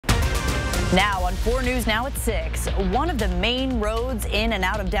Now on 4 News Now at 6, one of the main roads in and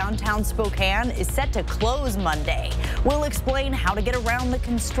out of downtown Spokane is set to close Monday. We'll explain how to get around the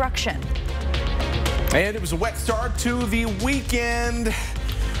construction. And it was a wet start to the weekend,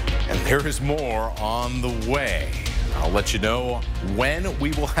 and there is more on the way. I'll let you know when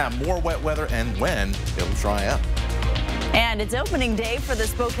we will have more wet weather and when it'll dry up. And it's opening day for the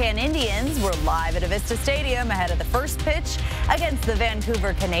Spokane Indians. We're live at Avista Stadium ahead of the first pitch against the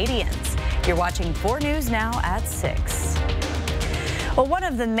Vancouver Canadians. You're watching 4 News Now at 6. Well, one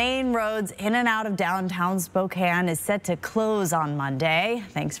of the main roads in and out of downtown Spokane is set to close on Monday.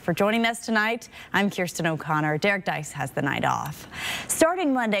 Thanks for joining us tonight. I'm Kirsten O'Connor. Derek Dice has the night off.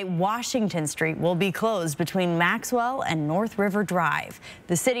 Starting Monday, Washington Street will be closed between Maxwell and North River Drive.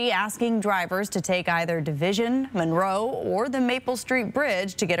 The city asking drivers to take either Division, Monroe, or the Maple Street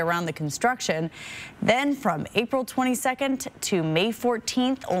Bridge to get around the construction. Then from April 22nd to May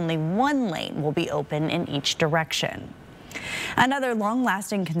 14th, only one lane will be open in each direction. Another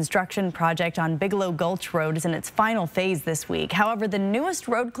long-lasting construction project on Bigelow Gulch Road is in its final phase this week. However, the newest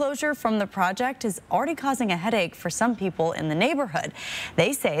road closure from the project is already causing a headache for some people in the neighborhood.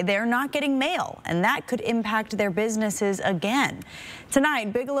 They say they're not getting mail, and that could impact their businesses again.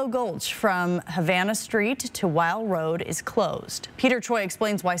 Tonight, Bigelow Gulch from Havana Street to Weil Road is closed. Peter Choi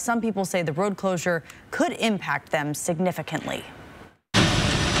explains why some people say the road closure could impact them significantly.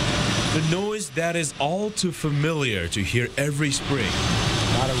 The noise that is all too familiar to hear every spring.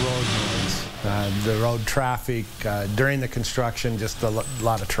 A lot of road noise. The road traffic during the construction, just a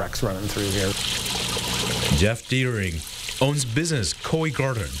lot of trucks running through here. Jeff Deering owns business Koi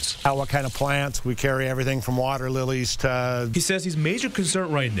Gardens. What kind of plants? We carry everything from water lilies to... He says his major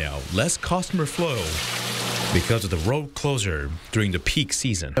concern right now, less customer flow because of the road closure during the peak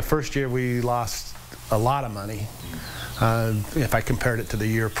season. The first year we lost a lot of money. If I compared it to the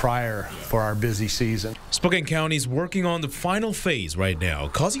year prior for our busy season. Spokane County is working on the final phase right now,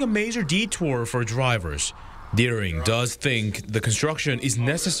 causing a major detour for drivers. Deering does think the construction is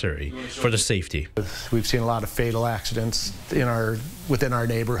necessary for the safety. We've seen a lot of fatal accidents within our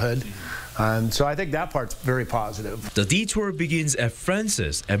neighborhood, and so I think that part's very positive. The detour begins at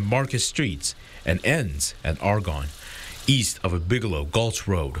Francis and Market Streets and ends at Argonne, east of Bigelow Gulch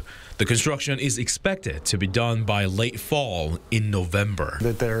Road. The construction is expected to be done by late fall in November.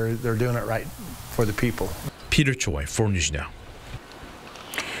 That they're doing it right for the people. Peter Choi, 4 News Now.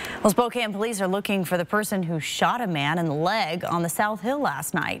 Well, Spokane police are looking for the person who shot a man in the leg on the South Hill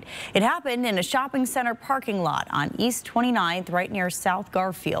last night. It happened in a shopping center parking lot on East 29th, right near South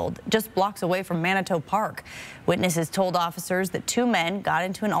Garfield, just blocks away from Manitou Park. Witnesses told officers that 2 men got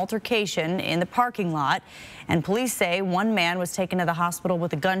into an altercation in the parking lot, and police say one man was taken to the hospital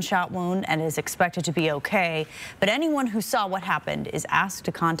with a gunshot wound and is expected to be okay. But anyone who saw what happened is asked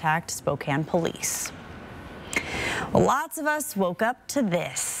to contact Spokane police. Well, lots of us woke up to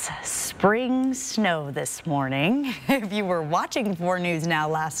this spring snow this morning. If you were watching 4 News Now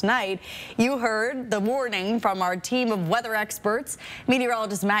last night, you heard the warning from our team of weather experts.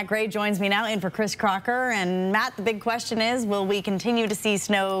 Meteorologist Matt Gray joins me now in for Chris Crocker. And Matt, the big question is, will we continue to see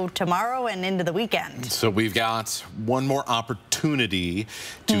snow tomorrow and into the weekend? So we've got one more opportunity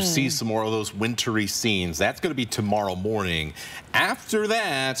to see some more of those wintry scenes. That's going to be tomorrow morning. After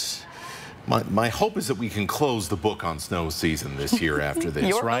that, my hope is that we can close the book on snow season this year after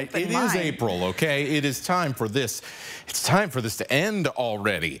this, right? It is April, okay? It is time for this. It's time for this to end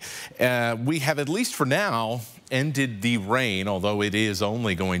already. We have, at least for now, ended the rain, although it is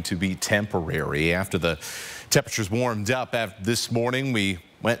only going to be temporary. After the temperatures warmed up this morning, we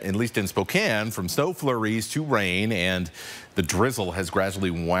went, at least in Spokane, from snow flurries to rain, and the drizzle has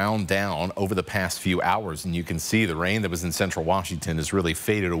gradually wound down over the past few hours, and you can see the rain that was in central Washington has really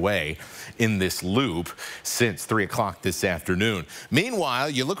faded away in this loop since 3 o'clock this afternoon. Meanwhile,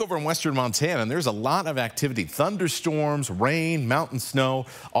 you look over in western Montana, and there's a lot of activity. Thunderstorms, rain, mountain snow,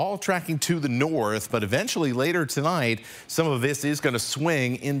 all tracking to the north, but eventually later tonight, some of this is going to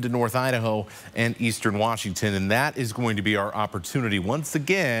swing into North Idaho and eastern Washington, and that is going to be our opportunity once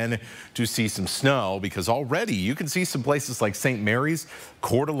again to see some snow, because already you can see some places like St. Mary's,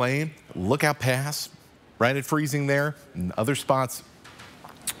 Coeur d'Alene, Lookout Pass, right at freezing there, and other spots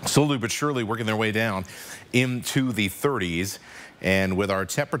slowly but surely working their way down into the 30s. And with our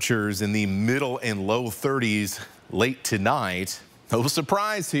temperatures in the middle and low 30s late tonight, no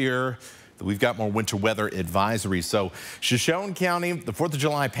surprise here, we've got more winter weather advisories. So Shoshone County, the 4th of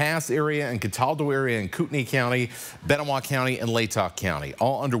July Pass area, and Cataldo area in Kootenai County, Benoit County, and Latah County,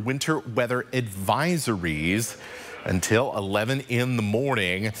 all under winter weather advisories. until 11 in the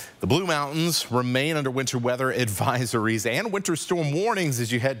morning. The Blue Mountains remain under winter weather advisories and winter storm warnings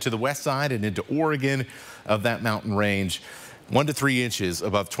as you head to the west side and into Oregon of that mountain range. 1 to 3 inches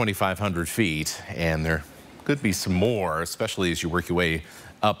above 2,500 feet, and there could be some more, especially as you work your way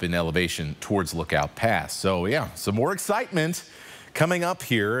up in elevation towards Lookout Pass. So yeah, some more excitement coming up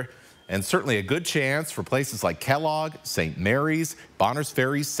here, and certainly a good chance for places like Kellogg, St. Mary's, Bonners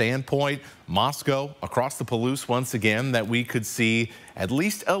Ferry, Sandpoint, Moscow, across the Palouse once again, that we could see at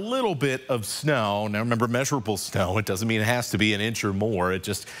least a little bit of snow. Now remember, measurable snow, it doesn't mean it has to be an inch or more. It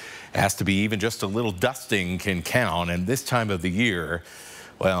just has to be even just a little dusting can count. And this time of the year,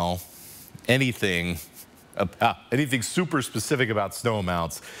 well, anything super specific about snow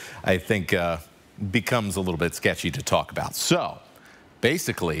amounts, I think becomes a little bit sketchy to talk about. So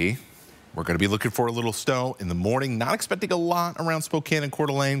basically, we're going to be looking for a little snow in the morning. Not expecting a lot around Spokane and Coeur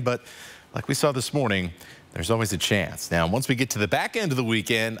d'Alene, but like we saw this morning, there's always a chance. Now, once we get to the back end of the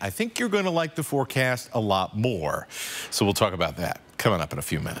weekend, I think you're going to like the forecast a lot more. So we'll talk about that coming up in a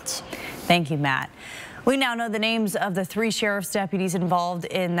few minutes. Thank you, Matt. We now know the names of the 3 sheriff's deputies involved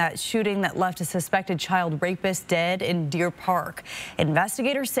in that shooting that left a suspected child rapist dead in Deer Park.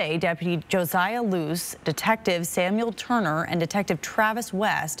 Investigators say Deputy Josiah Luce, Detective Samuel Turner, and Detective Travis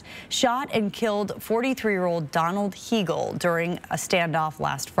West shot and killed 43-year-old Donald Heagle during a standoff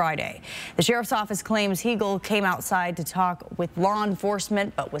last Friday. The sheriff's office claims Heagle came outside to talk with law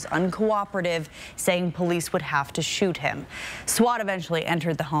enforcement but was uncooperative, saying police would have to shoot him. SWAT eventually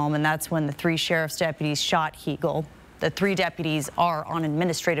entered the home, and that's when the 3 sheriff's deputies shot Heagle. The 3 deputies are on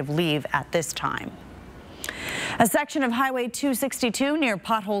administrative leave at this time. A section of Highway 262 near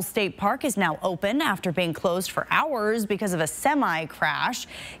Pothole State Park is now open after being closed for hours because of a semi crash.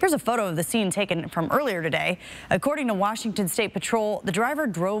 Here's a photo of the scene taken from earlier today. According to Washington State Patrol, the driver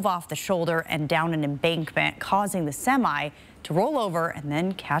drove off the shoulder and down an embankment, causing the semi to roll over and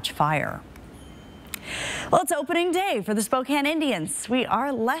then catch fire. Well, it's opening day for the Spokane Indians. We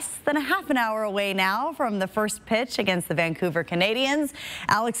are less than a half an hour away now from the first pitch against the Vancouver Canadians.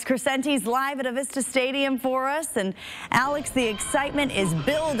 Alex Crescenti's live at Avista Stadium for us. And Alex, the excitement is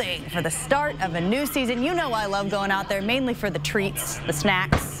building for the start of a new season. You know I love going out there mainly for the treats, the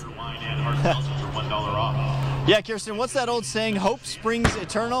snacks. Yeah, Kirsten, what's that old saying, hope springs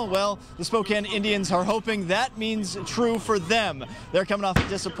eternal? Well, the Spokane Indians are hoping that means true for them. They're coming off a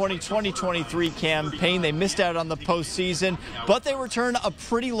disappointing 2023 campaign. They missed out on the postseason, but they return a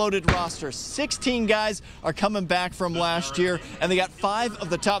pretty loaded roster. 16 guys are coming back from last year, and they got 5 of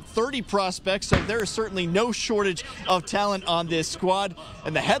the top 30 prospects, so there is certainly no shortage of talent on this squad.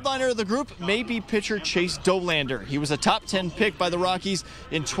 And the headliner of the group may be pitcher Chase Dollander. He was a top 10 pick by the Rockies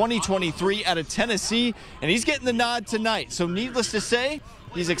in 2023 out of Tennessee, and he's getting the nod tonight. So needless to say,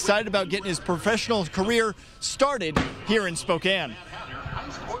 he's excited about getting his professional career started here in Spokane.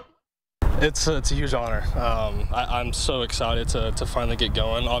 It's a huge honor. I'm so excited to finally get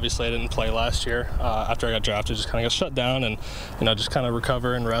going. Obviously, I didn't play last year. After I got drafted, just kind of got shut down and just kind of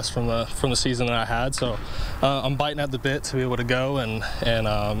recover and rest from the season that I had. So I'm biting at the bit to be able to go, and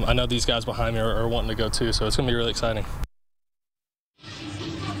I know these guys behind me are wanting to go too. So it's going to be really exciting.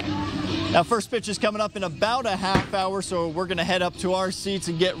 Now, first pitch is coming up in about a half hour, so we're going to head up to our seats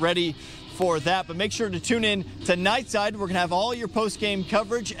and get ready for that. But make sure to tune in to Nightside. We're going to have all your post-game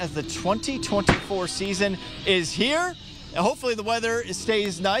coverage as the 2024 season is here. And hopefully the weather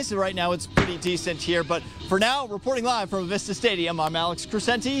stays nice. Right now it's pretty decent here. But for now, reporting live from Avista Stadium, I'm Alex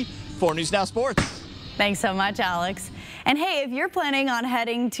Crescenti for News Now Sports. Thanks so much, Alex. And hey, if you're planning on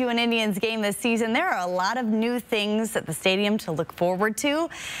heading to an Indians game this season, there are a lot of new things at the stadium to look forward to.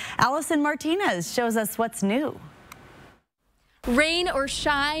 Allison Martinez shows us what's new. Rain or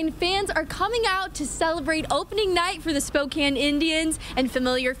shine, fans are coming out to celebrate opening night for the Spokane Indians, and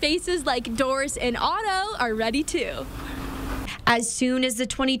familiar faces like Doris and Otto are ready too. As soon as the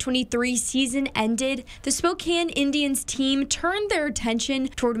 2023 season ended, the Spokane Indians team turned their attention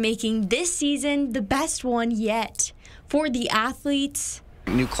toward making this season the best one yet. For the athletes,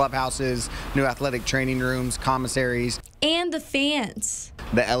 new clubhouses, new athletic training rooms, commissaries, and the fans.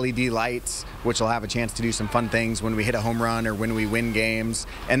 The LED lights, which will have a chance to do some fun things when we hit a home run or when we win games.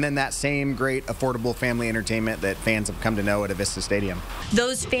 And then that same great, affordable family entertainment that fans have come to know at Avista Stadium.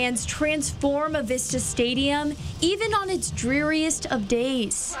 Those fans transform Avista Stadium, even on its dreariest of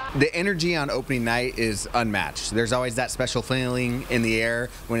days. The energy on opening night is unmatched. There's always that special feeling in the air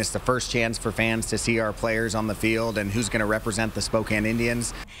when it's the first chance for fans to see our players on the field and who's going to represent the Spokane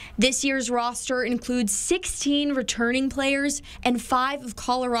Indians. This year's roster includes 16 returning players and 5 of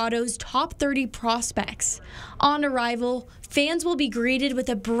Colorado's top 30 prospects. On arrival, fans will be greeted with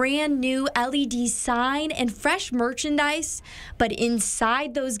a brand new LED sign and fresh merchandise, but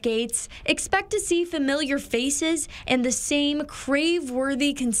inside those gates, expect to see familiar faces and the same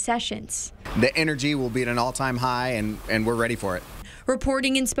crave-worthy concessions. The energy will be at an all-time high, and we're ready for it.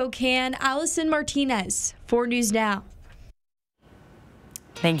 Reporting in Spokane, Allison Martinez, 4 News Now.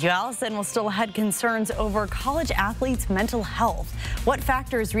 Thank you, Allison. We'll still had concerns over college athletes' mental health. What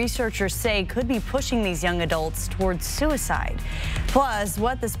factors researchers say could be pushing these young adults towards suicide? Plus,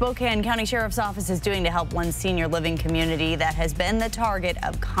 what the Spokane County Sheriff's Office is doing to help one senior living community that has been the target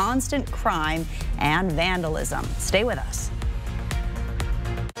of constant crime and vandalism. Stay with us.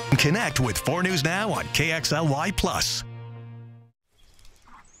 Connect with 4 News Now on KXLY+.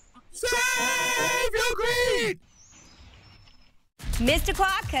 Save your greed! Mr.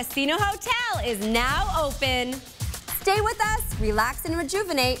 Clock Casino Hotel is now open. Stay with us, relax and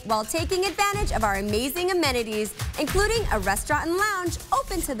rejuvenate while taking advantage of our amazing amenities, including a restaurant and lounge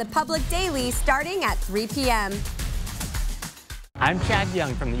open to the public daily starting at 3 p.m. I'm Chad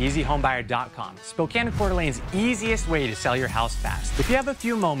Young from theeasyhomebuyer.com, Spokane and Coeur d'Alene's easiest way to sell your house fast. If you have a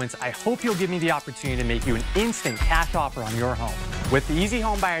few moments, I hope you'll give me the opportunity to make you an instant cash offer on your home. With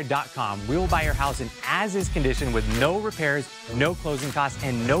theeasyhomebuyer.com, we will buy your house in as-is condition with no repairs, no closing costs,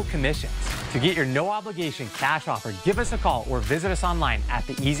 and no commissions. To get your no-obligation cash offer, give us a call or visit us online at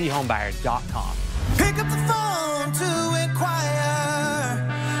theeasyhomebuyer.com. Pick up the phone to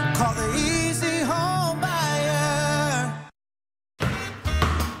inquire. Call the Easy Home Buyer.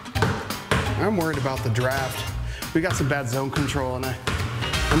 I'm worried about the draft. We got some bad zone control, and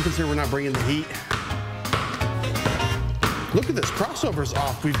I'm concerned we're not bringing the heat. Look at this, crossover's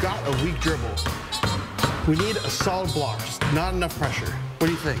off. We've got a weak dribble. We need a solid block, just not enough pressure. What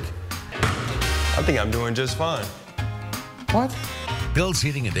do you think? I think I'm doing just fine. What? Bill's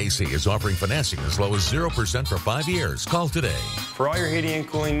Heating and AC is offering financing as low as 0% for 5 years. Call today. For all your heating and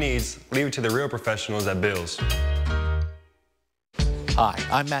cooling needs, leave it to the real professionals at Bill's. Hi,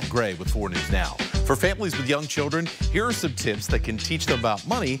 I'm Matt Gray with 4 News Now. For families with young children, here are some tips that can teach them about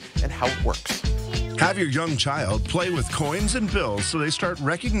money and how it works. Have your young child play with coins and bills so they start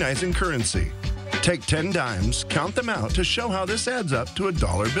recognizing currency. Take 10 dimes, count them out to show how this adds up to a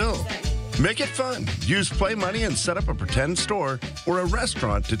dollar bill. Make it fun. Use Play Money and set up a pretend store or a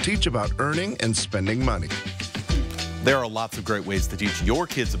restaurant to teach about earning and spending money. There are lots of great ways to teach your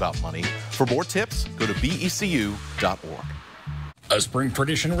kids about money. For more tips, go to becu.org. A spring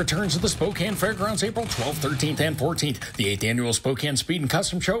tradition returns to the Spokane Fairgrounds April 12th, 13th, and 14th. The 8th Annual Spokane Speed and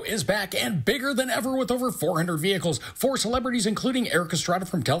Custom Show is back and bigger than ever with over 400 vehicles. 4 celebrities, including Eric Estrada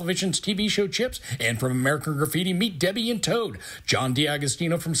from television's TV show Chips, and from American Graffiti, meet Debbie and Toad. John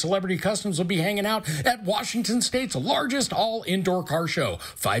D'Agostino from Celebrity Customs will be hanging out at Washington State's largest all-indoor car show.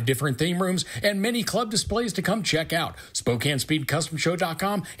 5 different theme rooms and many club displays to come check out.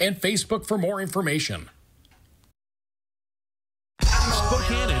 SpokaneSpeedCustomShow.com and Facebook for more information.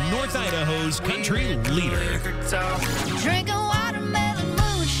 Spokane and North Idaho's country leader. Drinking watermelon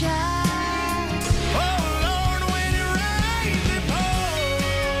moonshine. Oh, Lord, when it rains, it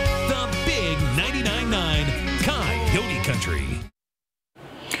pours. The big 99.9 Coyote Country.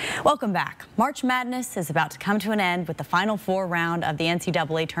 Welcome back. March Madness is about to come to an end with the Final Four round of the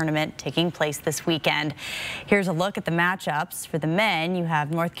NCAA tournament taking place this weekend. Here's a look at the matchups. For the men, you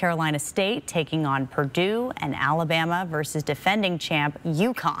have North Carolina State taking on Purdue and Alabama versus defending champ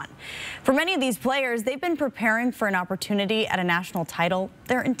UConn. For many of these players, they've been preparing for an opportunity at a national title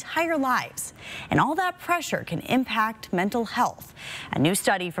their entire lives. And all that pressure can impact mental health. A new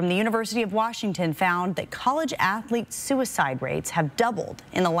study from the University of Washington found that college athlete suicide rates have doubled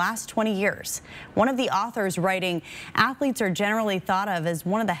in the last 20 years. One of the authors writing, athletes are generally thought of as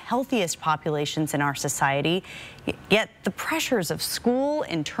one of the healthiest populations in our society, yet the pressures of school,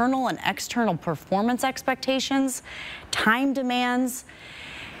 internal and external performance expectations, time demands,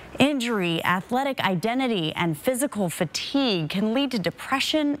 injury, athletic identity, and physical fatigue can lead to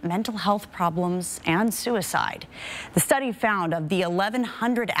depression, mental health problems, and suicide. The study found of the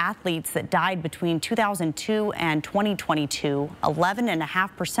 1,100 athletes that died between 2002 and 2022,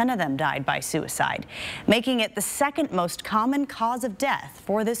 11.5% of them died by suicide, making it the second most common cause of death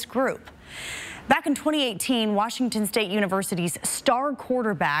for this group. Back in 2018, Washington State University's star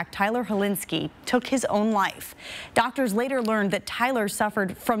quarterback, Tyler Hilinski, took his own life. Doctors later learned that Tyler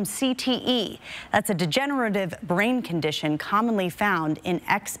suffered from CTE. That's a degenerative brain condition commonly found in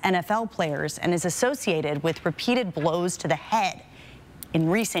ex-NFL players and is associated with repeated blows to the head. In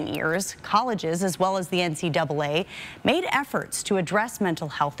recent years, colleges as well as the NCAA made efforts to address mental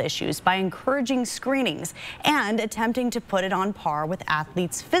health issues by encouraging screenings and attempting to put it on par with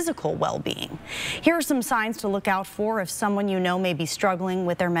athletes' physical well-being. Here are some signs to look out for if someone you know may be struggling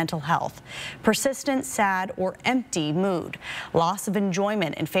with their mental health. Persistent, sad, or empty mood, loss of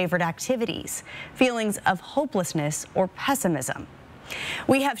enjoyment in favorite activities, feelings of hopelessness or pessimism.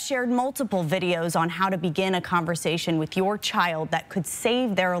 We have shared multiple videos on how to begin a conversation with your child that could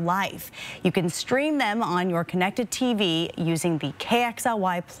save their life. You can stream them on your connected TV using the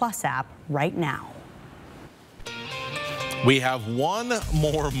KXLY Plus app right now. We have one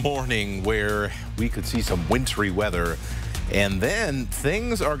more morning where we could see some wintry weather, and then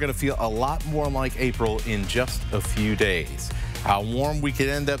things are going to feel a lot more like April in just a few days. How warm we could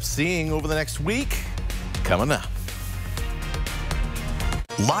end up seeing over the next week, coming up.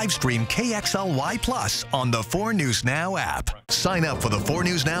 Live stream KXLY Plus on the 4 News Now app. Sign up for the 4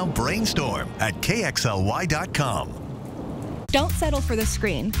 News Now Brainstorm at KXLY.com. Don't settle for the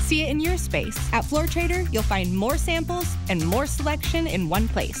screen. See it in your space. At Floor Trader, you'll find more samples and more selection in one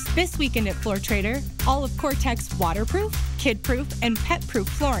place. This weekend at Floor Trader, all of Cortex waterproof, kid-proof, and pet-proof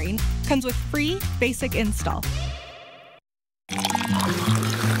flooring comes with free basic install.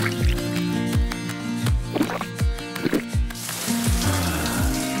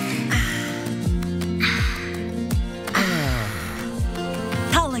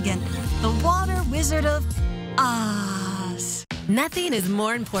 The water wizard of Oz. Nothing is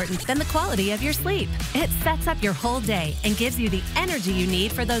more important than the quality of your sleep. It sets up your whole day and gives you the energy you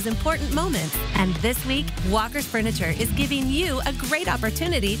need for those important moments. And this week, Walker's Furniture is giving you a great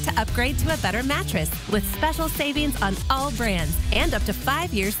opportunity to upgrade to a better mattress with special savings on all brands and up to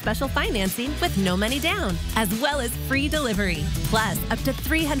 5 years special financing with no money down, as well as free delivery. Plus, up to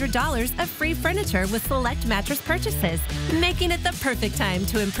 $300 of free furniture with select mattress purchases, making it the perfect time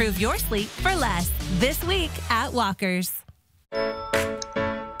to improve your sleep for less. This week at Walker's.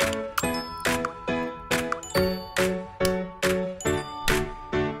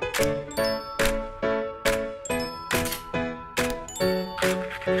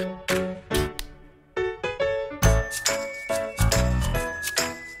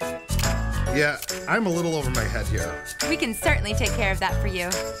 Yeah, I'm a little over my head here. We can certainly take care of that for you.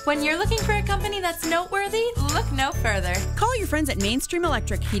 When you're looking for a company that's noteworthy, look no further. Call your friends at Mainstream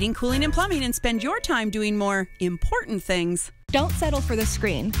Electric Heating, Cooling, and Plumbing and spend your time doing more important things. Don't settle for the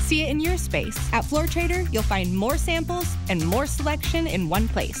screen. See it in your space. At Floor Trader, you'll find more samples and more selection in one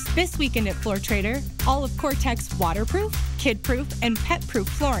place. This weekend at Floor Trader, all of Cortex waterproof, kid-proof, and pet-proof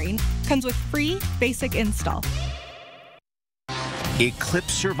flooring comes with free basic install.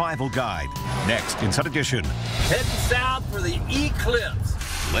 Eclipse Survival Guide. Next in Sun Edition. Heading south for the eclipse.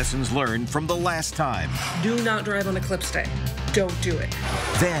 Lessons learned from the last time. Do not drive on eclipse day. Don't do it.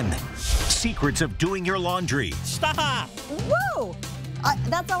 Then, secrets of doing your laundry. Stop! Whoa!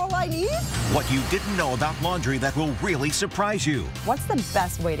 That's all I need? What you didn't know about laundry that will really surprise you. What's the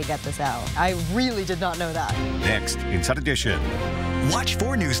best way to get this out? I really did not know that. Next in Sun Edition. Watch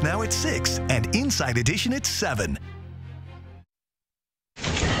 4 News Now at 6 and Inside Edition at 7.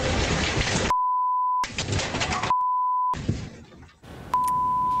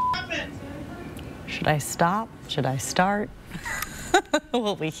 Should I stop? Should I start?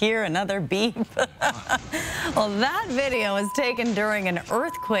 Will we hear another beep? Well, that video was taken during an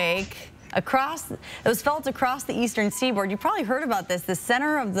earthquake it was felt across the eastern seaboard. You probably heard about this. The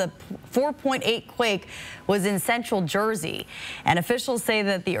center of the 4.8 quake was in central Jersey, and officials say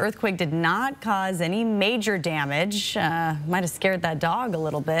that the earthquake did not cause any major damage. Might have scared that dog a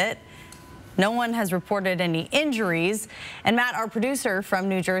little bit. No one has reported any injuries. And Matt, our producer from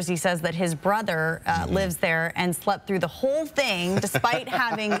New Jersey, says that his brother lives there and slept through the whole thing despite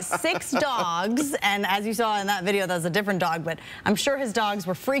having 6 dogs. And as you saw in that video, that was a different dog, but I'm sure his dogs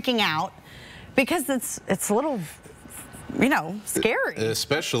were freaking out because it's a little, you know, scary.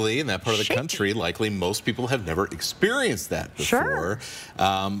 Especially in that part of the country. Likely most people have never experienced that before.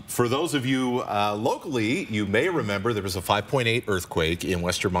 Sure. For those of you locally, you may remember there was a 5.8 earthquake in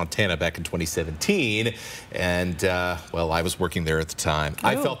western Montana back in 2017. And, well, I was working there at the time.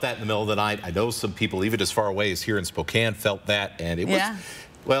 I felt that in the middle of the night. I know some people, even as far away as here in Spokane, felt that. And it was,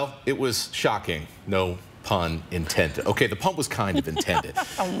 well, it was shocking. No pun intended. Okay, the pun was kind of intended.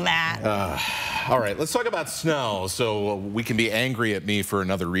 Oh, Matt. All right, let's talk about snow so we can be angry at me for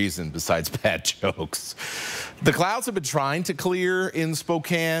another reason besides bad jokes. The clouds have been trying to clear in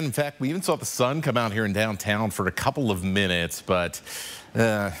Spokane. In fact, we even saw the sun come out here in downtown for a couple of minutes, but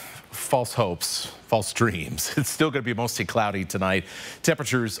false hopes. false dreams. It's still going to be mostly cloudy tonight.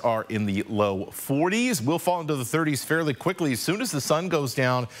 Temperatures are in the low 40s. We'll fall into the 30s fairly quickly as soon as the sun goes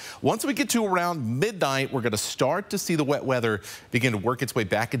down. Once we get to around midnight, we're going to start to see the wet weather begin to work its way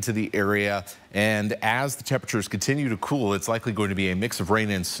back into the area. And as the temperatures continue to cool, it's likely going to be a mix of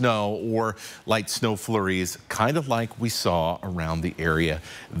rain and snow or light snow flurries, kind of like we saw around the area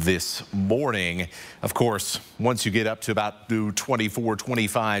this morning. Of course, once you get up to about 24,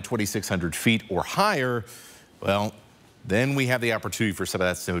 25, 2,600 feet or higher, well, then we have the opportunity for some of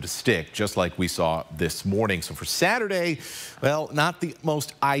that snow to stick, just like we saw this morning. So for Saturday, well, not the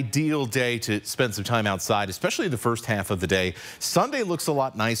most ideal day to spend some time outside, especially the first half of the day. Sunday looks a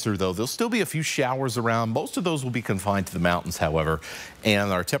lot nicer, though. There'll still be a few showers around. Most of those will be confined to the mountains, however,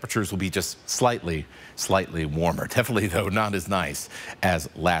 and our temperatures will be just slightly warmer. Definitely, though, not as nice as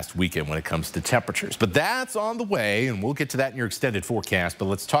last weekend when it comes to temperatures. But that's on the way, and we'll get to that in your extended forecast. But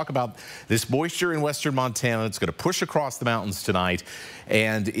let's talk about this moisture in western Montana. It's going to push across the mountains tonight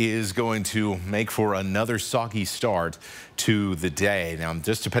and is going to make for another soggy start to the day. Now,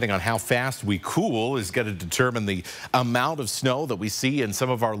 just depending on how fast we cool is going to determine the amount of snow that we see in some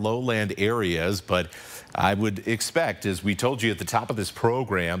of our lowland areas. But I would expect, as we told you at the top of this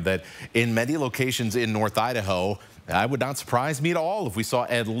program, that in many locations in North Idaho, it would not surprise me at all if we saw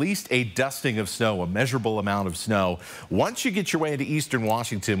at least a dusting of snow, a measurable amount of snow. Once you get your way into eastern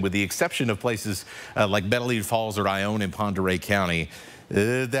Washington, with the exception of places like Medellin Falls or Ione in Pend Oreille County,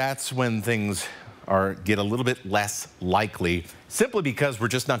 that's when things get a little bit less likely, simply because we're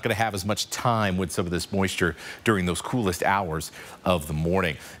just not going to have as much time with some of this moisture during those coolest hours of the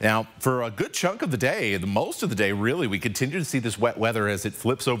morning. Now, for a good chunk of the day, most of the day, really, we continue to see this wet weather as it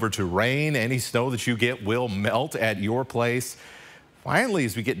flips over to rain. Any snow that you get will melt at your place. Finally,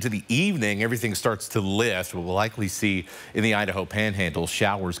 as we get into the evening, everything starts to lift. We'll likely see in the Idaho Panhandle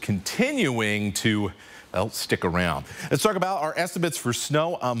showers continuing to, well, stick around. Let's talk about our estimates for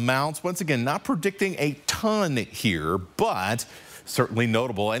snow amounts. Once again, not predicting a ton here, but certainly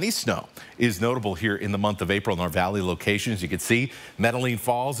notable. Any snow is notable here in the month of April in our valley locations. You can see Medellin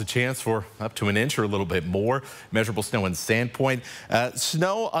Falls, a chance for up to an inch or a little bit more. Measurable snow in Sandpoint.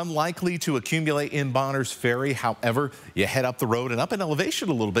 Snow unlikely to accumulate in Bonners Ferry. However, you head up the road and up in elevation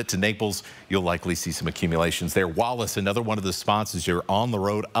a little bit to Naples, you'll likely see some accumulations there. Wallace, another one of the spots as you're on the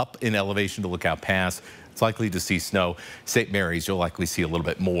road up in elevation to Lookout Pass. It's likely to see snow. St. Mary's, you'll likely see a little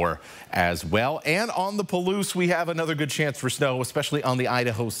bit more as well. And on the Palouse, we have another good chance for snow, especially on the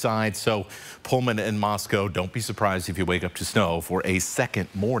Idaho side. So Pullman and Moscow, don't be surprised if you wake up to snow for a second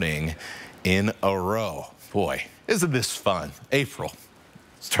morning in a row. Boy, isn't this fun? April.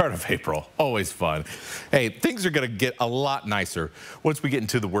 Start of April, always fun. Hey, things are going to get a lot nicer once we get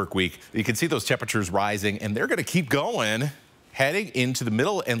into the work week. You can see those temperatures rising, and they're going to keep going. Heading into the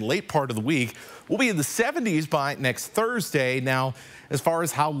middle and late part of the week, we'll be in the 70s by next Thursday. Now, as far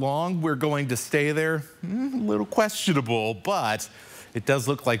as how long we're going to stay there, a little questionable, but it does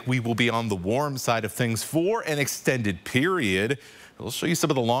look like we will be on the warm side of things for an extended period. We'll show you some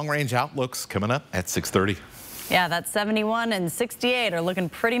of the long-range outlooks coming up at 6:30. Yeah, that 71 and 68 are looking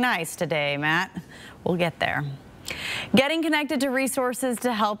pretty nice today, Matt. We'll get there. Getting connected to resources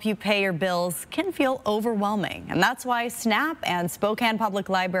to help you pay your bills can feel overwhelming, and that's why SNAP and Spokane Public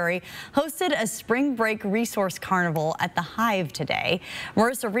Library hosted a spring break resource carnival at the Hive today.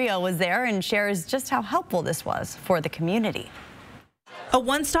 Marissa Rio was there and shares just how helpful this was for the community. A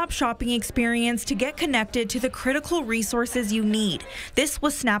one-stop shopping experience to get connected to the critical resources you need. This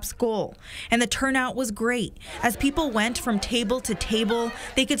was SNAP's goal, and the turnout was great. As people went from table to table,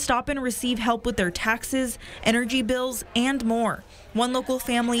 they could stop and receive help with their taxes, energy bills, and more. One local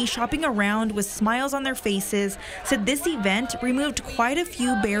family shopping around with smiles on their faces said this event removed quite a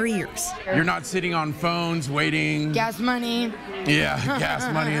few barriers. You're not sitting on phones waiting. Gas money. Yeah,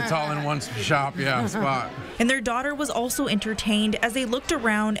 gas money. It's all in one shop. Yeah, spot. And their daughter was also entertained as they looked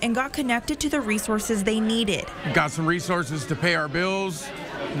around and got connected to the resources they needed. Got some resources to pay our bills.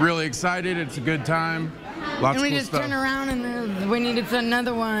 Really excited. It's a good time. Lots and we of cool just stuff. turned around and we needed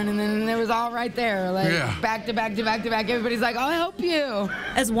another one, and then it was all right there, like back to back to back to back. Everybody's like, I'll help you.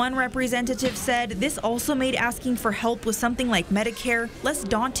 As one representative said, this also made asking for help with something like Medicare less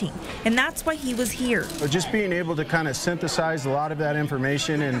daunting, and that's why he was here. Just being able to kind of synthesize a lot of that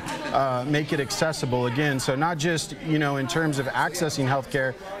information and make it accessible again. So not just, you know, in terms of accessing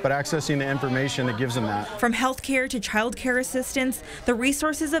healthcare, but accessing the information that gives them that. From healthcare to childcare assistance, the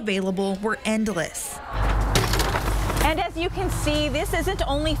resources available were endless. And as you can see, this isn't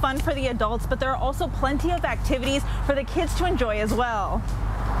only fun for the adults, but there are also plenty of activities for the kids to enjoy as well.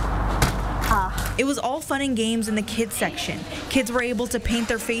 It was all fun and games in the kids section. Kids were able to paint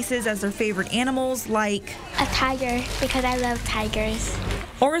their faces as their favorite animals, like a tiger, because I love tigers.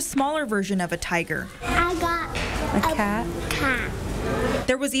 Or a smaller version of a tiger. I got a cat. Cat.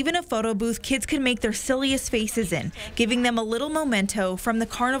 There was even a photo booth kids could make their silliest faces in, giving them a little memento from the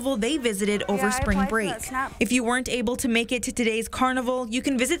carnival they visited over spring break. If you weren't able to make it to today's carnival, you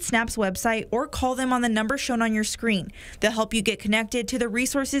can visit Snap's website or call them on the number shown on your screen. They'll help you get connected to the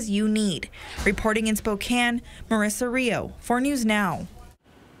resources you need. Reporting in Spokane, Marissa Rio, 4 News Now.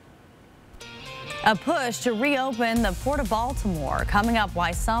 A push to reopen the Port of Baltimore. Coming up, why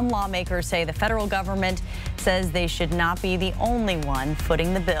some lawmakers say the federal government says they should not be the only one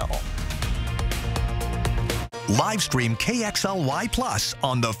footing the bill. Live stream KXLY Plus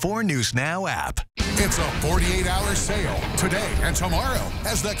on the 4 News Now app. It's a 48-hour sale today and tomorrow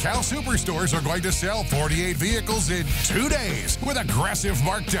as the Cal Superstores are going to sell 48 vehicles in 2 days with aggressive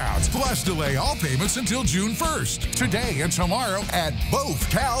markdowns, plus delay all payments until June 1st. Today and tomorrow at both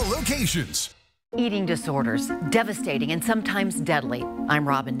Cal locations. Eating disorders, devastating and sometimes deadly. I'm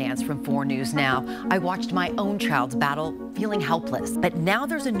Robin Nance from 4 News Now. I watched my own child's battle, feeling helpless. But now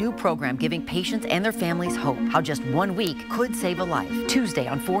there's a new program giving patients and their families hope, how just 1 week could save a life. Tuesday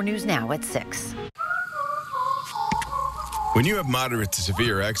on 4 News Now at 6. When you have moderate to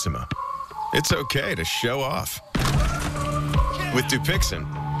severe eczema, it's okay to show off. With Dupixent,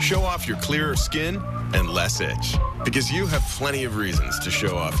 show off your clearer skin and less itch, because you have plenty of reasons to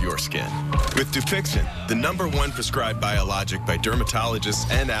show off your skin. With Dupixent, the #1 prescribed biologic by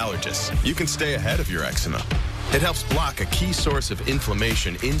dermatologists and allergists, you can stay ahead of your eczema. It helps block a key source of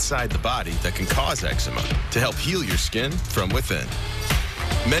inflammation inside the body that can cause eczema to help heal your skin from within.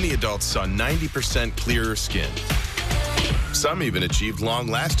 Many adults saw 90% clearer skin. Some even achieved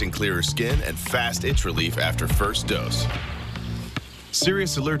long-lasting clearer skin and fast itch relief after first dose.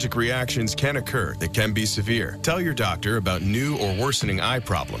 Serious allergic reactions can occur that can be severe. Tell your doctor about new or worsening eye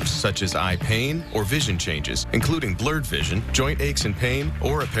problems, such as eye pain or vision changes, including blurred vision, joint aches and pain,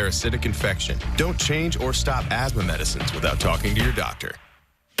 or a parasitic infection. Don't change or stop asthma medicines without talking to your doctor.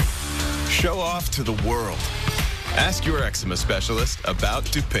 Show off to the world. Ask your eczema specialist about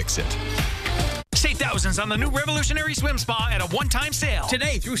Dupixent. Save thousands on the new Revolutionary Swim Spa at a one-time sale.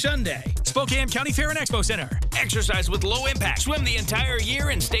 Today through Sunday. Spokane County Fair and Expo Center. Exercise with low impact. Swim the entire year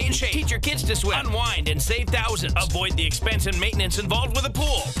and stay in shape. Teach your kids to swim. Unwind and save thousands. Avoid the expense and maintenance involved with a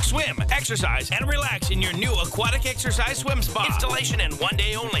pool. Swim, exercise, and relax in your new aquatic exercise swim spa. Installation in 1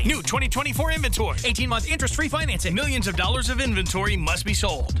 day only. New 2024 inventory. 18-month interest-free financing. Millions of dollars of inventory must be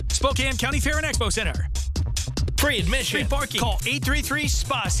sold. Spokane County Fair and Expo Center. Free admission. Free parking. Call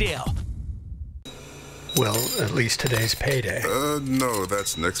 833-SPA-SALE. Well, at least today's payday. No,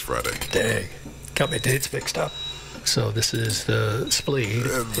 that's next Friday. Dang. Got my dates mixed up. So this is the spleen.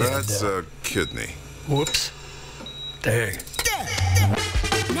 That's a kidney. Whoops. Dang.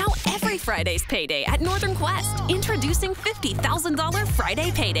 Now every Friday's payday at Northern Quest. Introducing $50,000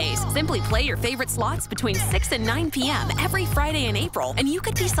 Friday Paydays. Simply play your favorite slots between 6 and 9 p.m. every Friday in April, and you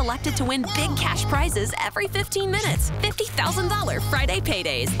could be selected to win big cash prizes every 15 minutes. $50,000 Friday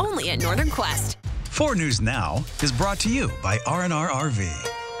Paydays. Only at Northern Quest. 4 News Now is brought to you by R&R RV.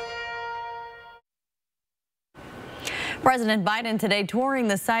 President Biden today touring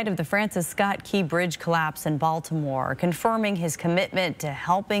the site of the Francis Scott Key Bridge collapse in Baltimore, confirming his commitment to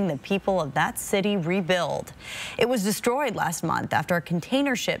helping the people of that city rebuild. It was destroyed last month after a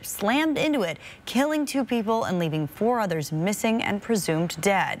container ship slammed into it, killing 2 people and leaving 4 others missing and presumed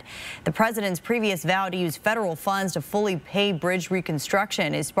dead. The president's previous vow to use federal funds to fully pay bridge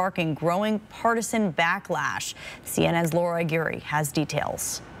reconstruction is sparking growing partisan backlash. CNN's Laura Aguirre has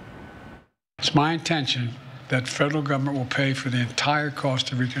details. It's my intention that federal government will pay for the entire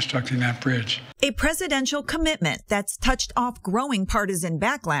cost of reconstructing that bridge. A presidential commitment that's touched off growing partisan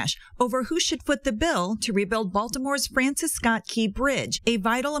backlash over who should foot the bill to rebuild Baltimore's Francis Scott Key Bridge, a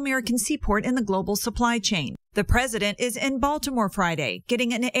vital American seaport in the global supply chain. The president is in Baltimore Friday,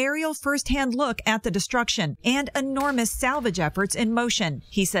 getting an aerial first-hand look at the destruction and enormous salvage efforts in motion.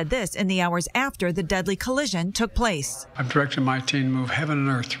 He said this in the hours after the deadly collision took place. I've directed my team to move heaven and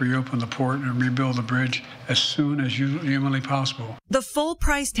earth to reopen the port and rebuild the bridge as soon as humanly possible. The full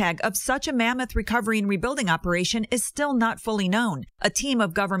price tag of such a mammoth recovery and rebuilding operation is still not fully known. A team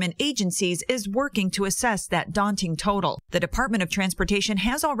of government agencies is working to assess that daunting total. The Department of Transportation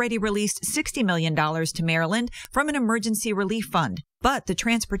has already released $60 million to Maryland Oakland from an emergency relief fund. But the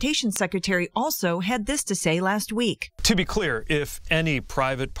transportation secretary also had this to say last week. To be clear, if any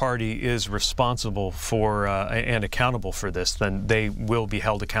private party is responsible for and accountable for this, then they will be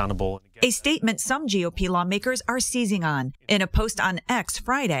held accountable. A statement some GOP lawmakers are seizing on. In a post on X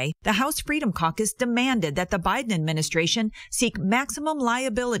Friday, the House Freedom Caucus demanded that the Biden administration seek maximum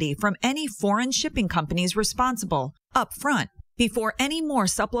liability from any foreign shipping companies responsible up front before any more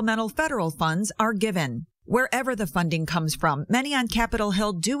supplemental federal funds are given. Wherever the funding comes from, many on Capitol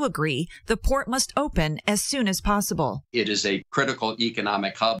Hill do agree the port must open as soon as possible. It is a critical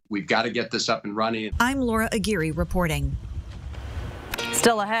economic hub. We've got to get this up and running. I'm Laura Aguirre reporting.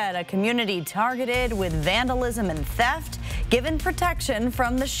 Still ahead, a community targeted with vandalism and theft given protection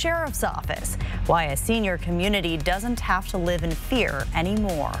from the sheriff's office. Why a senior community doesn't have to live in fear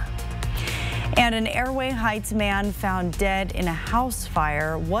anymore. And an Airway Heights man found dead in a house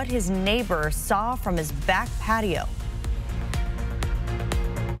fire, what his neighbor saw from his back patio.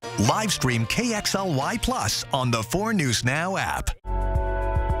 Live stream KXLY Plus on the 4 News Now app.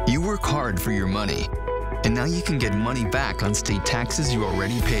 You work hard for your money, and now you can get money back on state taxes you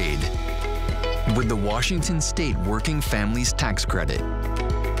already paid with the Washington State Working Families Tax Credit.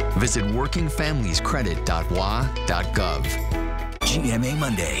 Visit workingfamiliescredit.wa.gov. GMA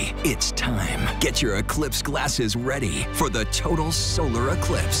Monday, it's time. Get your Eclipse glasses ready for the total solar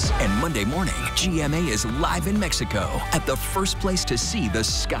eclipse. And Monday morning, GMA is live in Mexico at the first place to see the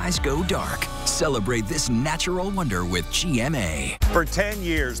skies go dark. Celebrate this natural wonder with GMA. For 10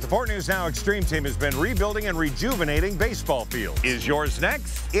 years, the 4 News Now Extreme Team has been rebuilding and rejuvenating baseball fields. Is yours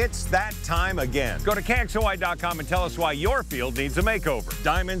next? It's that time again. Go to KXOY.com and tell us why your field needs a makeover.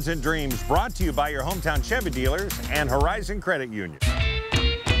 Diamonds and Dreams, brought to you by your hometown Chevy dealers and Horizon Credit Union.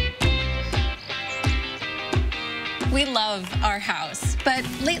 We love our house, but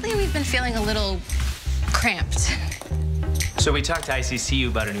lately we've been feeling a little cramped. So we talked to ICCU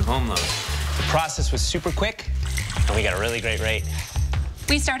about a new home loan. The process was super quick, and we got a really great rate.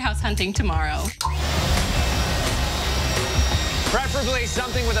 We start house hunting tomorrow. Preferably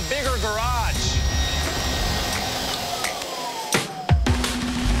something with a bigger garage.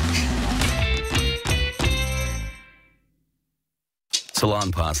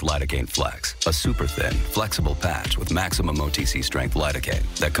 Salonpas Lidocaine Flex, a super thin, flexible patch with maximum OTC strength lidocaine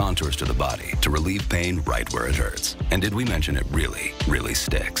that contours to the body to relieve pain right where it hurts. And did we mention it really, really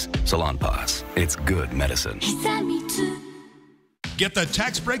sticks? Salonpas, it's good medicine. Get the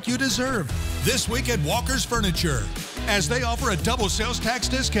tax break you deserve this week at Walker's Furniture, as they offer a double sales tax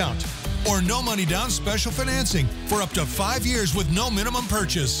discount or no money down special financing for up to 5 years with no minimum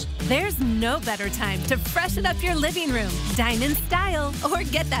purchase. There's no better time to freshen up your living room, dine in style, or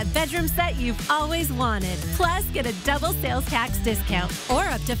get that bedroom set you've always wanted. Plus, get a double sales tax discount or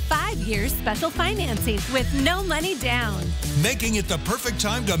up to 5 years special financing with no money down. Making it the perfect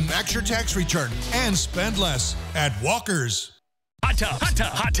time to max your tax return and spend less at Walker's. Hot Tub, Hot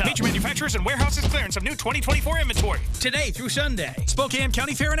Tub, Hot Tub. Major manufacturers and warehouses clearance of new 2024 inventory. Today through Sunday. Spokane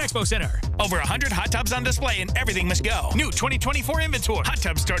County Fair and Expo Center. Over 100 hot tubs on display and everything must go. New 2024 inventory. Hot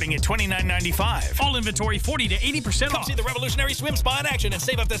tubs starting at $29.95. All inventory 40 to 80% off. Come see the revolutionary swim spa in action and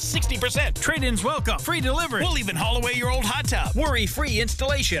save up to 60%. Trade-ins welcome. Free delivery. We'll even haul away your old hot tub. Worry-free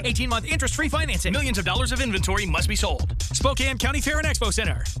installation. 18-month interest-free financing. Millions of dollars of inventory must be sold. Spokane County Fair and Expo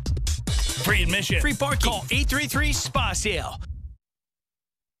Center. Free admission. Free parking. Call 833-SPA-SALE.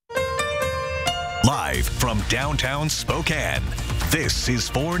 Live from downtown Spokane, this is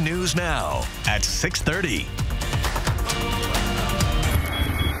 4 News Now at 6:30.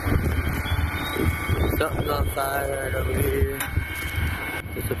 Something's on fire right over here.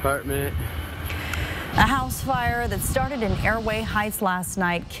 This apartment. A house fire that started in Airway Heights last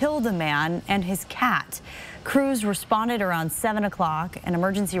night killed a man and his cat. Crews responded around 7 o'clock, and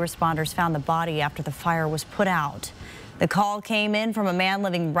emergency responders found the body after the fire was put out. The call came in from a man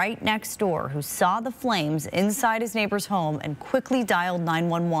living right next door who saw the flames inside his neighbor's home and quickly dialed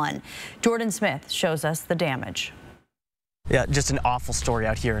 911. Jordan Smith shows us the damage. Yeah, just an awful story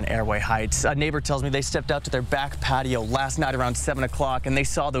out here in Airway Heights. A neighbor tells me they stepped out to their back patio last night around 7 o'clock and they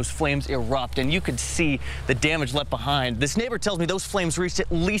saw those flames erupt, and you could see the damage left behind. This neighbor tells me those flames reached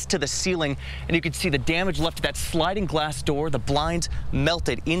at least to the ceiling, and you could see the damage left to that sliding glass door. The blinds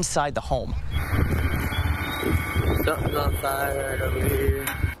melted inside the home. Something's on fire right over here.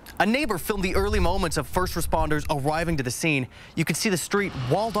 A neighbor filmed the early moments of first responders arriving to the scene. You could see the street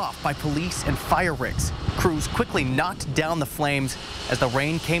walled off by police and fire rigs. Crews quickly knocked down the flames as the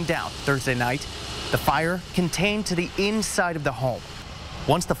rain came down Thursday night. The fire contained to the inside of the home.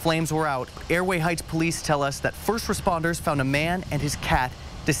 Once the flames were out, Airway Heights police tell us that first responders found a man and his cat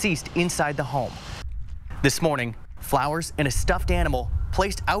deceased inside the home. This morning, flowers and a stuffed animal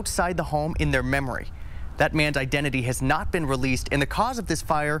placed outside the home in their memory. That man's identity has not been released, and the cause of this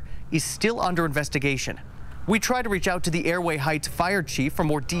fire is still under investigation. We tried to reach out to the Airway Heights fire chief for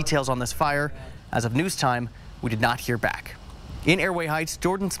more details on this fire. As of news time, we did not hear back. In Airway Heights,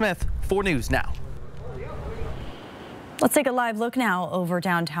 Jordan Smith, 4 News Now. Let's take a live look now over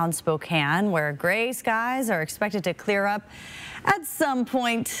downtown Spokane, where gray skies are expected to clear up at some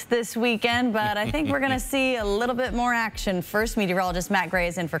point this weekend, but I think we're going to see a little bit more action. First, meteorologist Matt Gray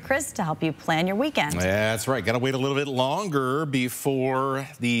is in for Chris to help you plan your weekend. That's right. Got to wait a little bit longer before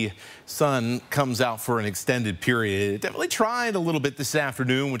the sun comes out for an extended period. It definitely tried a little bit this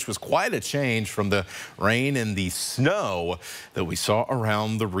afternoon, which was quite a change from the rain and the snow that we saw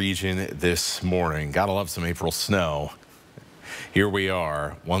around the region this morning. Gotta love some April snow. Here we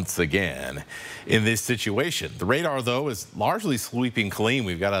are once again in this situation. The radar, though, is largely sweeping clean.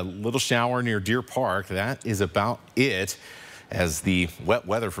 We've got a little shower near Deer Park. That is about it, as the wet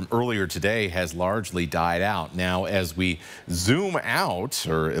weather from earlier today has largely died out. Now, as we zoom out,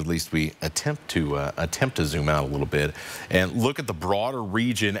 or at least we attempt to zoom out a little bit and look at the broader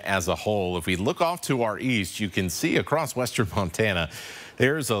region as a whole, if we look off to our east, you can see across western Montana,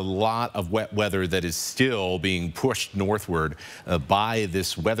 there's a lot of wet weather that is still being pushed northward by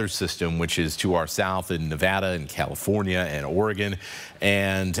this weather system, which is to our south in Nevada and California and Oregon.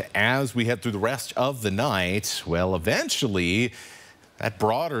 And as we head through the rest of the night, well, eventually that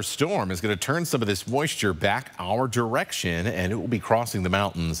broader storm is going to turn some of this moisture back our direction, and it will be crossing the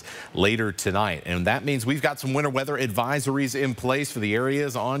mountains later tonight. And that means we've got some winter weather advisories in place for the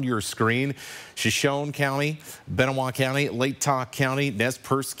areas on your screen. Shoshone County, Benewah County, Lake Tahoe County, Nez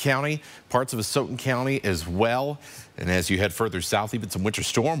Perce County, parts of Asotin County as well. And as you head further south, even some winter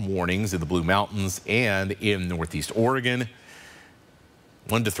storm warnings in the Blue Mountains and in Northeast Oregon.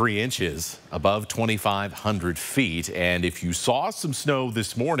 1 to 3 inches above 2,500 feet. And if you saw some snow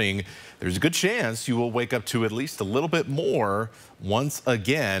this morning, there's a good chance you will wake up to at least a little bit more once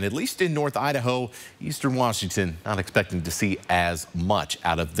again, at least in North Idaho, Eastern Washington. Not expecting to see as much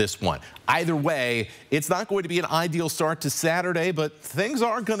out of this one. Either way, it's not going to be an ideal start to Saturday, but things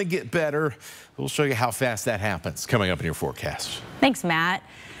are going to get better. We'll show you how fast that happens coming up in your forecast. Thanks, Matt.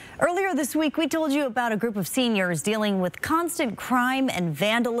 Earlier this week, we told you about a group of seniors dealing with constant crime and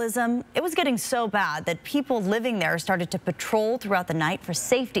vandalism. It was getting so bad that people living there started to patrol throughout the night for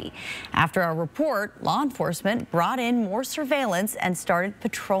safety. After our report, law enforcement brought in more surveillance and started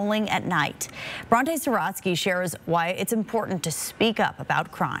patrolling at night. Bronte Sorotsky shares why it's important to speak up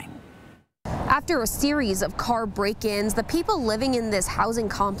about crime. After a series of car break-ins, the people living in this housing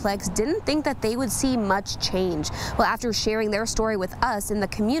complex didn't think that they would see much change. Well, after sharing their story with us in the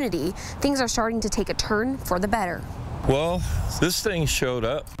community, things are starting to take a turn for the better. Well, this thing showed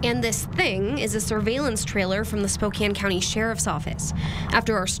up. And this thing is a surveillance trailer from the Spokane County Sheriff's Office.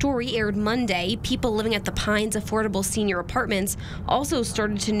 After our story aired Monday, people living at the Pines Affordable Senior Apartments also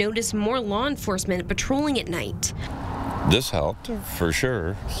started to notice more law enforcement patrolling at night. This helped, for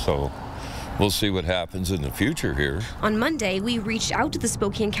sure, so we'll see what happens in the future here. On Monday, we reached out to the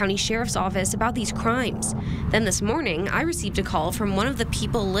Spokane County Sheriff's Office about these crimes. Then this morning, I received a call from one of the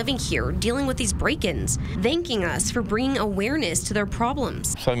people living here dealing with these break-ins, thanking us for bringing awareness to their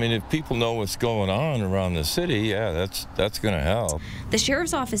problems. So, I mean, if people know what's going on around the city, yeah, that's going to help. The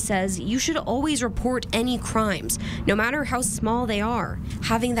Sheriff's Office says you should always report any crimes, no matter how small they are.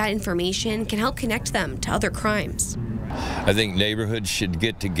 Having that information can help connect them to other crimes. I think neighborhoods should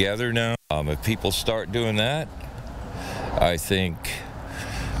get together now. If people start doing that, I think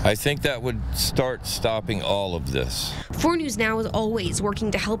that would start stopping all of this. 4 News Now is always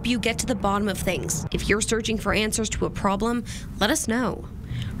working to help you get to the bottom of things. If you're searching for answers to a problem, let us know.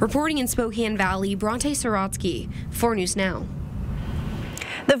 Reporting in Spokane Valley, Bronte Sorotsky, 4 News Now.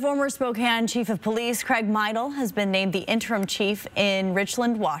 The former Spokane Chief of Police, Craig Meidl, has been named the interim chief in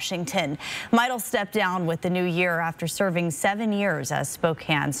Richland, Washington. Meidl stepped down with the new year after serving 7 years as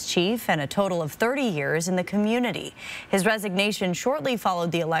Spokane's chief and a total of 30 years in the community. His resignation shortly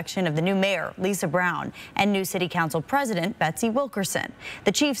followed the election of the new mayor, Lisa Brown, and new city council president, Betsy Wilkerson.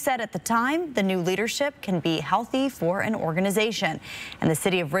 The chief said at the time the new leadership can be healthy for an organization. And the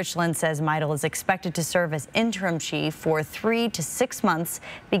city of Richland says Meidl is expected to serve as interim chief for 3 to 6 months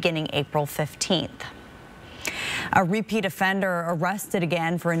beginning April 15th. A repeat offender arrested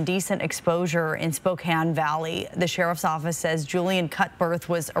again for indecent exposure in Spokane Valley. The sheriff's office says Julian Cutbirth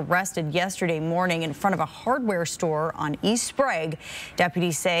was arrested yesterday morning in front of a hardware store on East Sprague.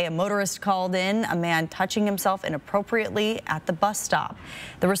 Deputies say a motorist called in a man touching himself inappropriately at the bus stop.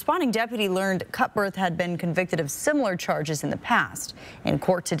 The responding deputy learned Cutbirth had been convicted of similar charges in the past. In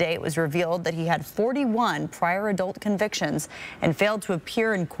court today, it was revealed that he had 41 prior adult convictions and failed to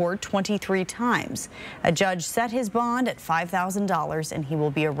appear in court 23 times. A judge set his bond at $5,000 and he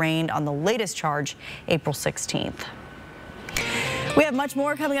will be arraigned on the latest charge April 16th. We have much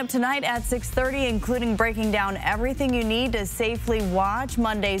more coming up tonight at 6:30, including breaking down everything you need to safely watch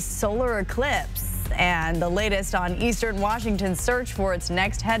Monday's solar eclipse and the latest on Eastern Washington's search for its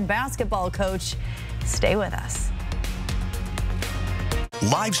next head basketball coach. Stay with us.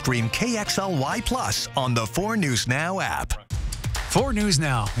 Live stream KXLY Plus on the 4 News Now app. 4 News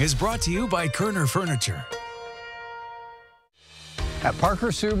Now is brought to you by Kerner Furniture. At Parker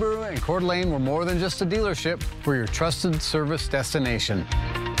Subaru and Coeur d'Alene, we're more than just a dealership. We're your trusted service destination.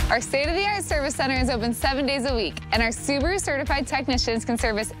 Our state-of-the-art service center is open 7 days a week, and our Subaru certified technicians can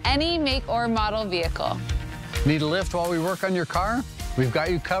service any make or model vehicle. Need a lift while we work on your car? We've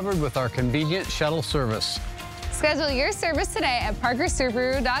got you covered with our convenient shuttle service. Schedule your service today at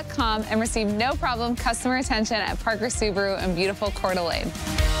parkersubaru.com and receive no problem customer attention at Parker Subaru in beautiful Coeur d'Alene.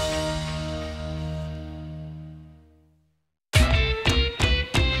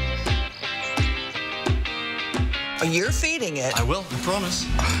 You're feeding it. I will, I promise.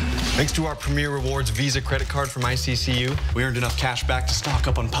 Thanks to our Premier Rewards Visa credit card from ICCU, we earned enough cash back to stock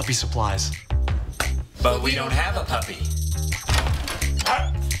up on puppy supplies. But we don't have a puppy.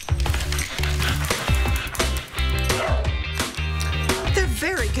 They're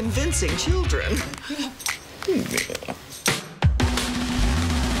very convincing children.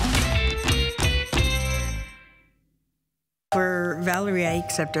 For Valerie, I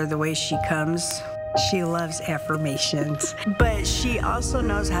accept her the way she comes. She loves affirmations, but she also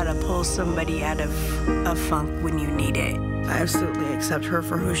knows how to pull somebody out of a funk when you need it. I absolutely accept her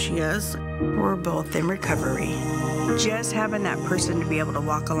for who she is. We're both in recovery. Just having that person to be able to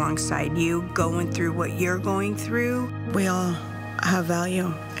walk alongside you, going through what you're going through. We all have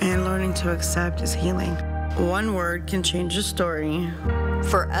value, and learning to accept is healing. One word can change a story.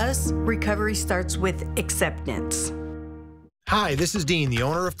 For us, recovery starts with acceptance. Hi, this is Dean, the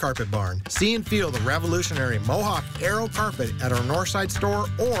owner of Carpet Barn. See and feel the revolutionary Mohawk Aero carpet at our Northside store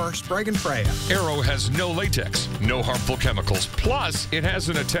or Sprague and Freya. Aero has no latex, no harmful chemicals, plus it has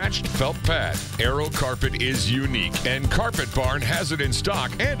an attached felt pad. Aero carpet is unique, and Carpet Barn has it in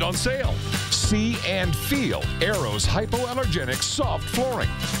stock and on sale. See and feel Aero's hypoallergenic soft flooring.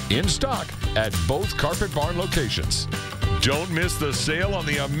 In stock at both Carpet Barn locations. Don't miss the sale on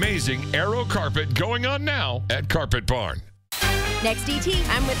the amazing Aero carpet going on now at Carpet Barn. Next ET,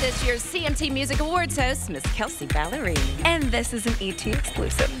 I'm with this year's CMT Music Awards host, Miss Kelsey Ballerini. And this is an ET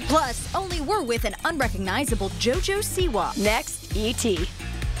exclusive. Plus, only we're with an unrecognizable JoJo Siwa. Next ET.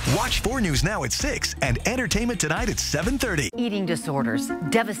 Watch 4 News Now at 6 and Entertainment Tonight at 7:30. Eating disorders,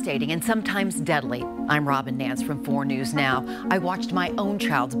 devastating and sometimes deadly. I'm Robin Nance from 4 News Now. I watched my own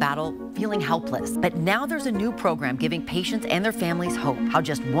child's battle, feeling helpless. But now there's a new program giving patients and their families hope. How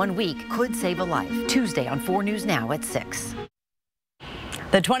just 1 week could save a life. Tuesday on 4 News Now at 6.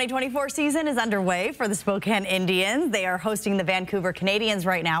 The 2024 season is underway for the Spokane Indians. They are hosting the Vancouver Canadians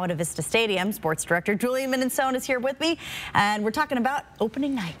right now at Avista Stadium. Sports Director Julian Minnesota is here with me, and we're talking about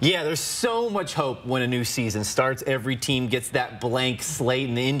opening night. Yeah, there's so much hope when a new season starts. Every team gets that blank slate,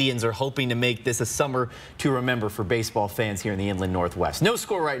 and the Indians are hoping to make this a summer to remember for baseball fans here in the Inland Northwest. No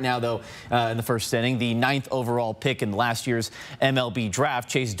score right now, though, in the first inning. The 9th overall pick in last year's MLB draft,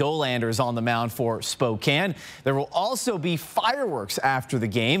 Chase Dollander, is on the mound for Spokane. There will also be fireworks after the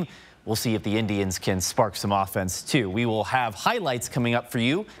game. We'll see if the Indians can spark some offense too. We will have highlights coming up for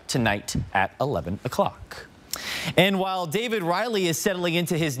you tonight at 11 o'clock. And while David Riley is settling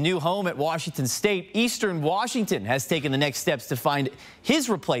into his new home at Washington State, Eastern Washington has taken the next steps to find his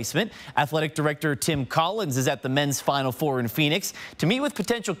replacement. Athletic Director Tim Collins is at the men's Final Four in Phoenix to meet with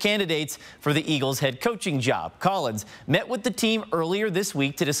potential candidates for the Eagles head coaching job. Collins met with the team earlier this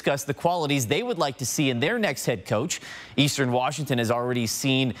week to discuss the qualities they would like to see in their next head coach. Eastern Washington has already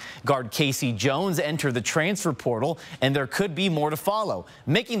seen guard Casey Jones enter the transfer portal, and there could be more to follow,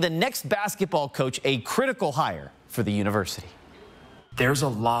 making the next basketball coach a critical hire for the university. There's a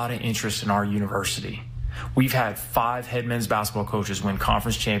lot of interest in our university. We've had 5 head men's basketball coaches win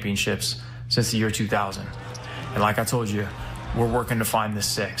conference championships since the year 2000. And like I told you, we're working to find the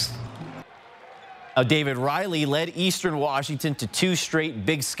 6th. David Riley led Eastern Washington to 2 straight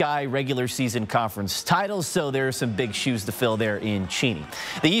Big Sky regular season conference titles, so there are some big shoes to fill there in Cheney.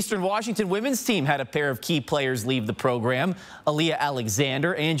 The Eastern Washington women's team had a pair of key players leave the program. Aaliyah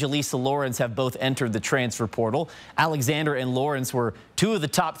Alexander and Jaleesa Lawrence have both entered the transfer portal. Alexander and Lawrence were 2 of the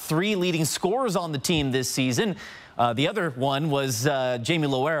top 3 leading scorers on the team this season. The other one was Jamie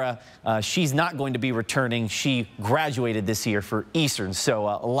Loera. She's not going to be returning. She graduated this year for Eastern, so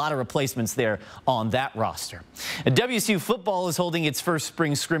a lot of replacements there on that roster. WSU football is holding its first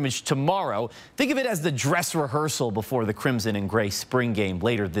spring scrimmage tomorrow. Think of it as the dress rehearsal before the Crimson and Gray spring game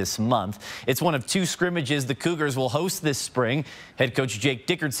later this month. It's one of 2 scrimmages the Cougars will host this spring. Head coach Jake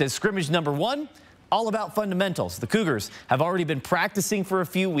Dickert says scrimmage number 1, all about fundamentals. The Cougars have already been practicing for a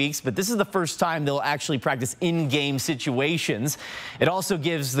few weeks, but this is the first time they'll actually practice in-game situations. It also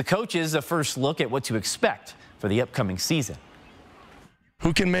gives the coaches a first look at what to expect for the upcoming season.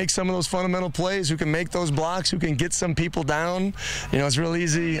 Who can make some of those fundamental plays, who can make those blocks, who can get some people down. You know, it's real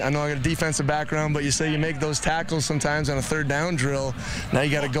easy. I know I got a defensive background, but you say you make those tackles sometimes on a 3rd down drill. Now you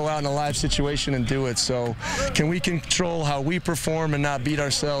got to go out in a live situation and do it. So can we control how we perform and not beat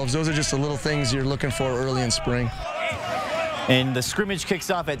ourselves? Those are just the little things you're looking for early in spring. And the scrimmage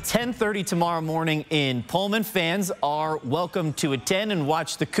kicks off at 10:30 tomorrow morning in Pullman. Fans are welcome to attend and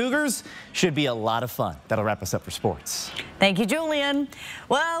watch the Cougars. Should be a lot of fun. That'll wrap us up for sports. Thank you, Julian.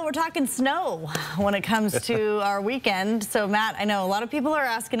 Well, we're talking snow when it comes to our weekend. So, Matt, I know a lot of people are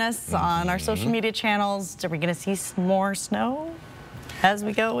asking us on our social media channels, are we going to see more snow as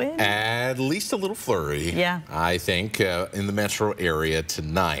we go in? At least a little flurry, yeah. I think, in the metro area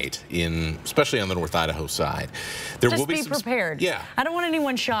tonight, especially on the North Idaho side. There Just will be be prepared. Yeah. I don't want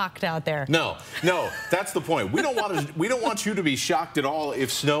anyone shocked out there. No, that's the point. We don't want you to be shocked at all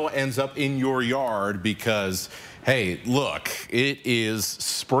if snow ends up in your yard because, hey, look, it is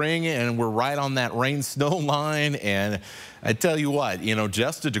spring and we're right on that rain-snow line, and I tell you what, you know,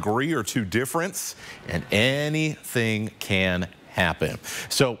 just a degree or 2 difference and anything can happen.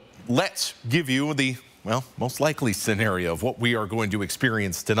 So let's give you the, well, most likely scenario of what we are going to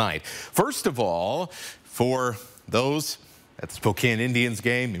experience tonight. First of all, for those at the Spokane Indians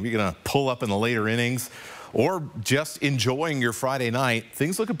game, maybe you're going to pull up in the later innings, or just enjoying your Friday night.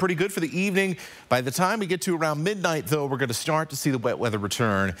 Things looking pretty good for the evening. By the time we get to around midnight, though, we're going to start to see the wet weather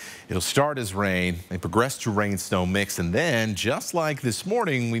return. It'll start as rain, and progress to rain-snow mix, and then, just like this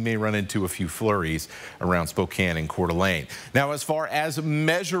morning, we may run into a few flurries around Spokane and Coeur d'Alene. Now, as far as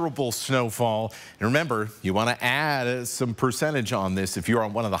measurable snowfall, and remember, you want to add some percentage on this if you're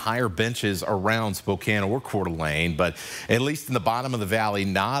on one of the higher benches around Spokane or Coeur d'Alene, but at least in the bottom of the valley,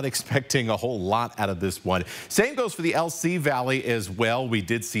 not expecting a whole lot out of this one. Same goes for the LC Valley as well. We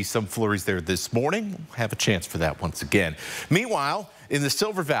did see some flurries there this morning. We'll have a chance for that once again. Meanwhile, in the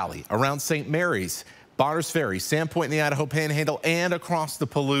Silver Valley, around St. Mary's, Bonners Ferry, Sandpoint in the Idaho Panhandle, and across the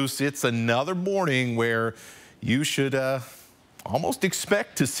Palouse, it's another morning where you should almost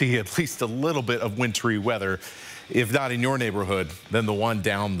expect to see at least a little bit of wintry weather. If not in your neighborhood, then the one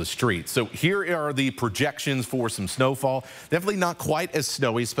down the street. So here are the projections for some snowfall. Definitely not quite as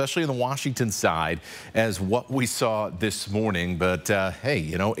snowy, especially on the Washington side, as what we saw this morning. But hey,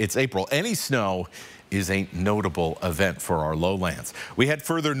 you know, it's April. Any snow is a notable event for our lowlands. We head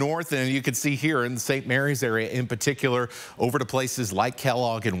further north, and you can see here in the St. Mary's area in particular, over to places like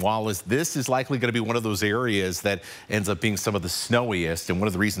Kellogg and Wallace. This is likely going to be one of those areas that ends up being some of the snowiest, and one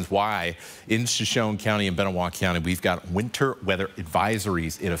of the reasons why in Shoshone County and Benewah County, we've got winter weather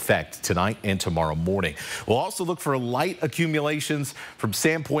advisories in effect tonight and tomorrow morning. We'll also look for light accumulations from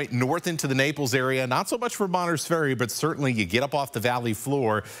Sandpoint north into the Naples area. Not so much for Bonners Ferry, but certainly you get up off the valley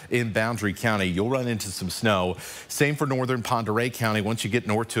floor in Boundary County, you'll run into some snow. Same for northern Pend Oreille County. Once you get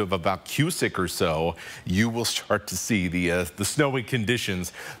north to about Cusick or so, you will start to see the snowy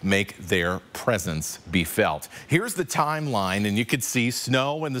conditions make their presence be felt. Here's the timeline, and you can see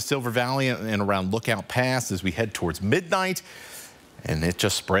snow in the Silver Valley and around Lookout Pass as we head towards midnight. And it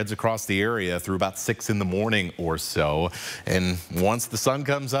just spreads across the area through about 6 in the morning or so. And once the sun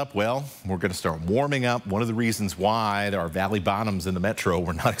comes up, well, we're going to start warming up. One of the reasons why there are valley bottoms in the metro,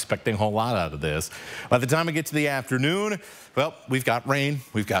 we're not expecting a whole lot out of this. By the time we get to the afternoon, well, we've got rain,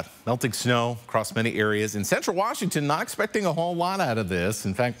 we've got melting snow across many areas. In central Washington, not expecting a whole lot out of this.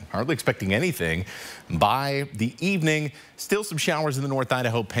 In fact, hardly expecting anything. By the evening, still some showers in the North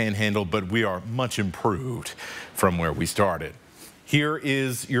Idaho Panhandle, but we are much improved from where we started. Here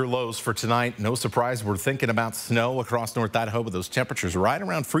is your lows for tonight. No surprise, we're thinking about snow across North Idaho, but those temperatures right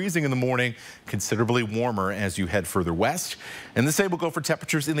around freezing in the morning, considerably warmer as you head further west. And the same will go for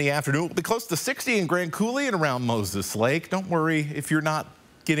temperatures in the afternoon. We'll be close to 60 in Grand Coulee and around Moses Lake. Don't worry if you're not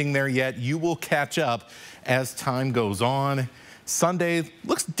getting there yet. You will catch up as time goes on. Sunday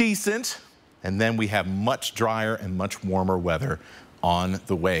looks decent, and then we have much drier and much warmer weather on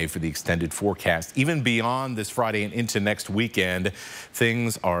the way for the extended forecast. Even beyond this Friday and into next weekend,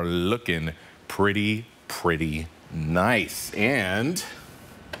 things are looking pretty nice. And,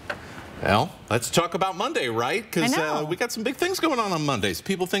 well, let's talk about Monday, right? Because we got some big things going on Mondays.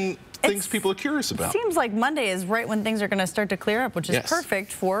 Things people are curious about. It seems like Monday is right when things are going to start to clear up, which is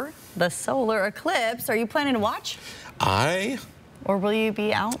perfect for the solar eclipse. Are you planning to watch? Or will you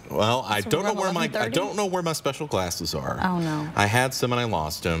be out? Well, I don't know where my special glasses are. Oh no. I had some and I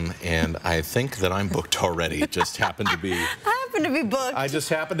lost them, and I think that I'm booked already. It just happened to be. Booked. I just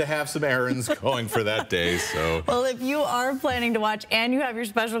happened to have some errands going for that day, so. Well, if you are planning to watch and you have your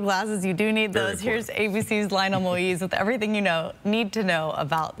special glasses, you do need those. Here's ABC's Lionel Moise with everything you need to know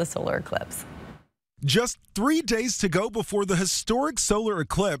about the solar eclipse. Just 3 days to go before the historic solar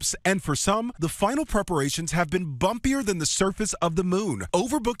eclipse, and for some, the final preparations have been bumpier than the surface of the moon.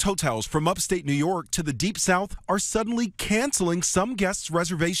 Overbooked hotels from upstate New York to the deep south are suddenly canceling some guests'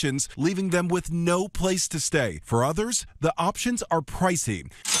 reservations, leaving them with no place to stay. For others, the options are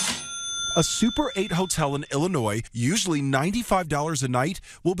pricey. A Super 8 hotel in Illinois, usually $95 a night,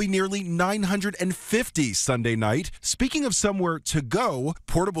 will be nearly $950 Sunday night. Speaking of somewhere to go,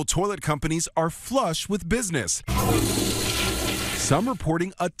 portable toilet companies are flush with business. Some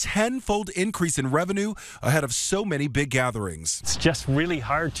reporting a 10-fold increase in revenue ahead of so many big gatherings. It's just really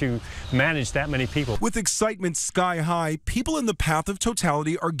hard to manage that many people. With excitement sky high, people in the path of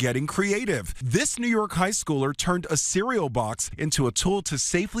totality are getting creative. This New York high schooler turned a cereal box into a tool to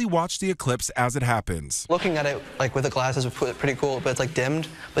safely watch the eclipse as it happens. Looking at it like with the glasses was pretty cool, but it's like dimmed,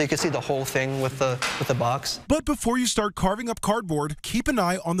 but you can see the whole thing with the box. But before you start carving up cardboard, keep an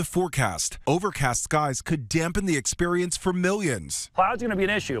eye on the forecast. Overcast skies could dampen the experience for millions. Clouds are going to be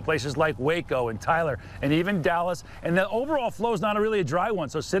an issue. Places like Waco and Tyler and even Dallas. And the overall flow is not really a dry one.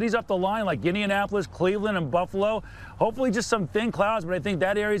 So cities up the line like Indianapolis, Cleveland, and Buffalo, hopefully just some thin clouds. But I think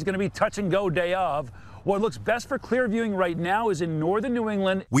that area is going to be touch and go day of. What looks best for clear viewing right now is in northern New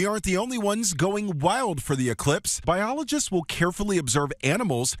England. We aren't the only ones going wild for the eclipse. Biologists will carefully observe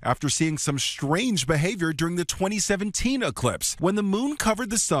animals after seeing some strange behavior during the 2017 eclipse. When the moon covered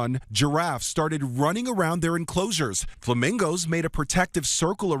the sun, giraffes started running around their enclosures. Flamingos made a protective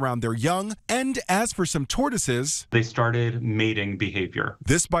circle around their young. And as for some tortoises, they started mating behavior.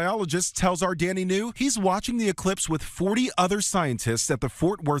 This biologist tells our Danny New he's watching the eclipse with 40 other scientists at the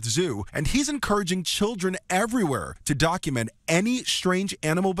Fort Worth Zoo, and he's encouraging children everywhere to document any strange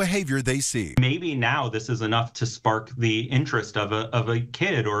animal behavior they see. Maybe now this is enough to spark the interest of a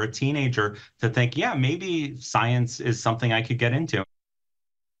kid or a teenager to think, yeah, maybe science is something I could get into.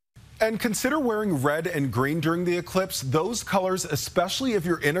 And consider wearing red and green during the eclipse. Those colors, especially if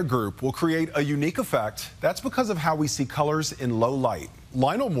you're in a group, will create a unique effect. That's because of how we see colors in low light.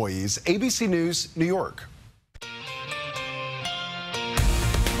 Lionel Moise, ABC News, New York.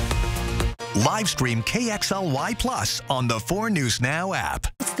 Live stream KXLY Plus on the 4 News Now app.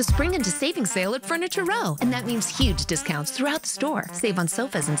 It's the Spring into Savings Sale at Furniture Row, and that means huge discounts throughout the store. Save on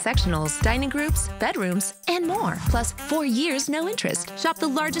sofas and sectionals, dining groups, bedrooms, and more. Plus 4 years, no interest. Shop the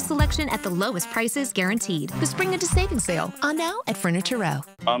largest selection at the lowest prices guaranteed. The Spring into Savings Sale on now at Furniture Row.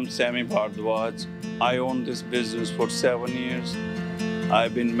 I'm Sammy Bhardwaj. I own this business for 7 years.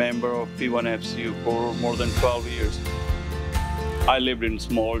 I've been member of P1FCU for more than 12 years. I lived in a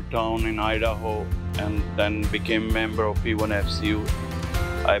small town in Idaho and then became member of P1FCU.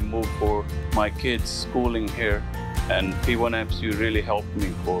 I moved for my kids' schooling here, and P1FCU really helped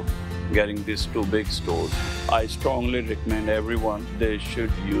me for getting these 2 big stores. I strongly recommend everyone they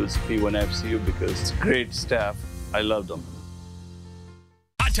should use P1FCU because it's great staff. I love them.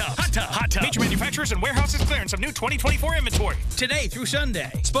 Hot Tub. Major manufacturers and warehouses clearance of new 2024 inventory. Today through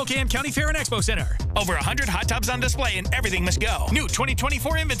Sunday. Spokane County Fair and Expo Center. Over 100 hot tubs on display and everything must go. New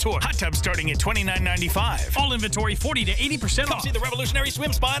 2024 inventory. Hot tubs starting at $29.95. All inventory 40 to 80% off. Come see the revolutionary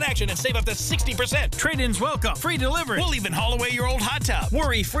swim spa in action and save up to 60%. Trade-ins welcome. Free delivery. We'll even haul away your old hot tub.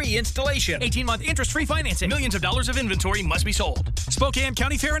 Worry-free installation. 18-month interest-free financing. Millions of dollars of inventory must be sold. Spokane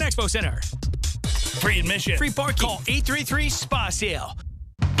County Fair and Expo Center. Free admission. Free parking. Call 833-SPA-SALE.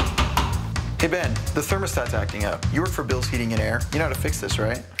 Hey Ben, the thermostat's acting up. You work for Bill's Heating and Air. You know how to fix this,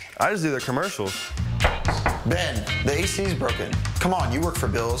 right? I just do their commercials. Ben, the AC's broken. Come on, you work for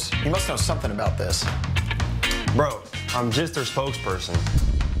Bill's. You must know something about this. Bro, I'm just their spokesperson.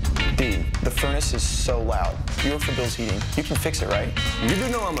 Dude, the furnace is so loud. You work for Bill's Heating. You can fix it, right? You do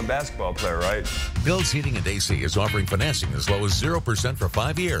know I'm a basketball player, right? Bill's Heating and AC is offering financing as low as 0% for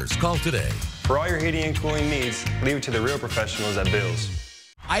 5 years. Call today. For all your heating and cooling needs, leave it to the real professionals at Bill's.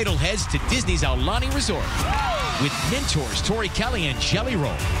 idol heads to Disney's Aulani Resort with mentors Tori Kelly and Jelly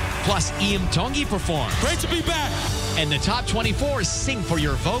Roll. Plus, Iam Tongi perform. Great to be back. And the top 24 sing for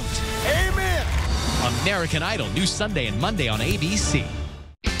your vote. Amen. American Idol, new Sunday and Monday on ABC.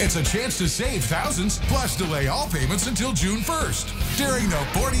 It's a chance to save thousands, plus delay all payments until June 1st. During the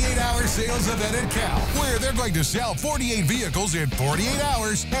 48-hour sales event at Cal, where they're going to sell 48 vehicles in 48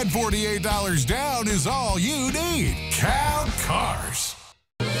 hours, and $48 down is all you need. Cal Cars.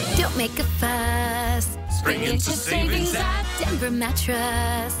 Don't make a fuss. Spring into savings at Denver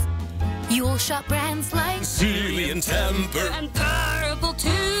Mattress. You'll shop brands like Sealy and Temper and Purple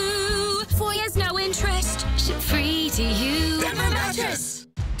too. 4 years, no interest. Ship free to you. Denver Mattress.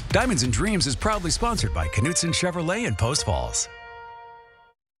 Diamonds and Dreams is proudly sponsored by Knutson Chevrolet in Post Falls.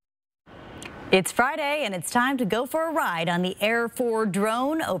 It's Friday, and it's time to go for a ride on the Air 4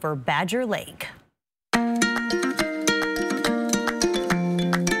 drone over Badger Lake.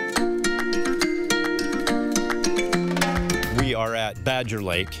 We are at Badger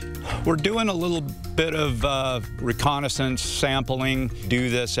Lake. We're doing a little bit of reconnaissance sampling. Do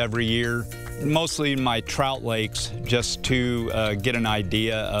this every year, mostly in my trout lakes, just to get an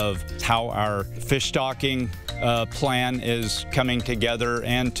idea of how our fish stocking plan is coming together,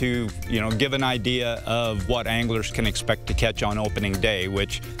 and to give an idea of what anglers can expect to catch on opening day,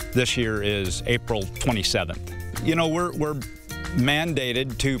 which this year is April 27th. We're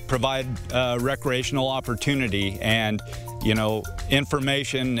mandated to provide recreational opportunity, and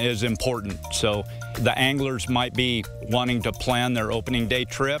information is important. So the anglers might be wanting to plan their opening day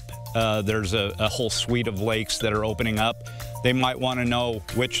trip. There's a whole suite of lakes that are opening up. They might want to know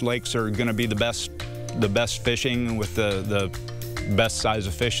which lakes are going to be the best fishing with the best size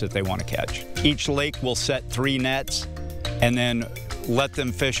of fish that they want to catch. Each lake will set 3 nets and then let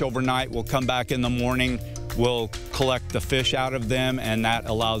them fish overnight. We'll come back in the morning. We'll collect the fish out of them, and that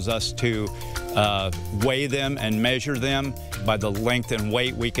allows us to weigh them and measure them. By the length and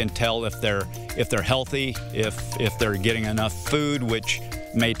weight, we can tell if they're healthy, if they're getting enough food, which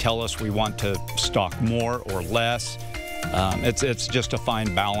may tell us we want to stock more or less. It's just a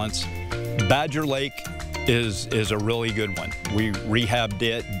fine balance. Badger Lake is a really good one. We rehabbed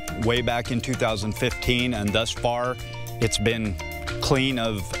it way back in 2015, and thus far it's been clean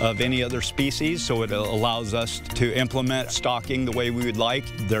of any other species, so it allows us to implement stocking the way we would like.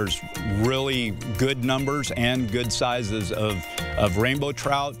 There's really good numbers and good sizes of rainbow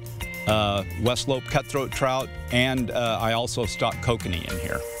trout, West Slope cutthroat trout, and I also stock kokanee in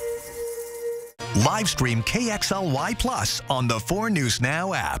here. Live stream KXLY Plus on the 4 News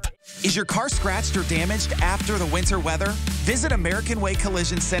Now app. Is your car scratched or damaged after the winter weather? Visit American Way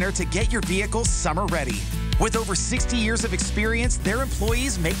Collision Center to get your vehicle summer ready. With over 60 years of experience, their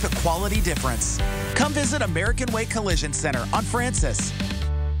employees make the quality difference. Come visit American Way Collision Center on Francis.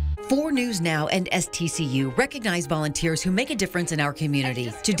 4 News Now and STCU recognize volunteers who make a difference in our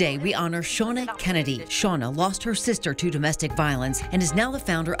community. Today, we honor Shauna Kennedy. Shauna lost her sister to domestic violence and is now the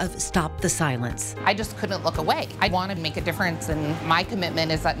founder of Stop the Silence. I just couldn't look away. I want to make a difference, and my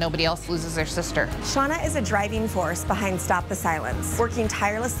commitment is that nobody else loses their sister. Shauna is a driving force behind Stop the Silence, working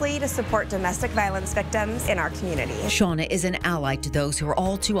tirelessly to support domestic violence victims in our community. Shauna is an ally to those who are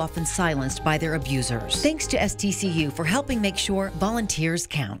all too often silenced by their abusers. Thanks to STCU for helping make sure volunteers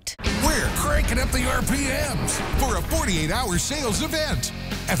count. We're cranking up the RPMs for a 48-hour sales event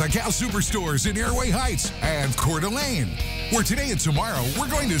at the Cal Superstores in Airway Heights and Coeur d'Alene, where today and tomorrow we're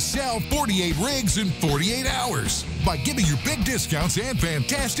going to sell 48 rigs in 48 hours by giving you big discounts and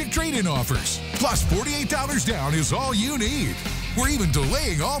fantastic trade-in offers. Plus, $48 down is all you need. We're even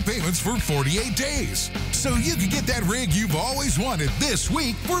delaying all payments for 48 days, so you can get that rig you've always wanted this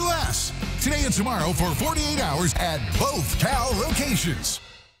week for less. Today and tomorrow for 48 hours at both Cal locations.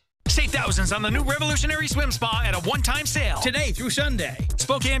 Save thousands on the new Revolutionary Swim Spa at a one-time sale. Today through Sunday.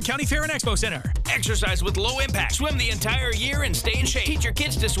 Spokane County Fair and Expo Center. Exercise with low impact. Swim the entire year and stay in shape. Teach your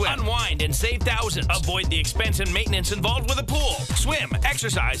kids to swim. Unwind and save thousands. Avoid the expense and maintenance involved with a pool. Swim,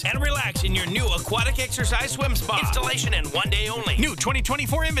 exercise, and relax in your new aquatic exercise swim spa. Installation in 1 day only. New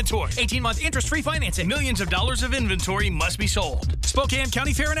 2024 inventory. 18-month interest-free financing. Millions of dollars of inventory must be sold. Spokane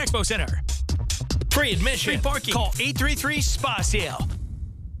County Fair and Expo Center. Free admission. Free parking. Call 833-SPA-SALE.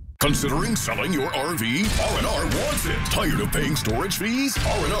 Considering selling your RV? R&R wants it. Tired of paying storage fees?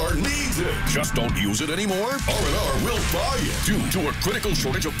 R&R needs it. Just don't use it anymore? R&R will buy it. Due to a critical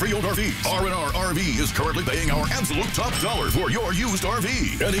shortage of pre-owned RVs, R&R RV is currently paying our absolute top dollar for your used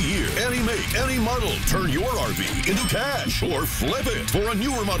RV. Any year, any make, any model. Turn your RV into cash or flip it for a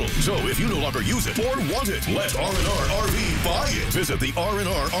newer model. So if you no longer use it or want it, let R&R RV buy it. Visit the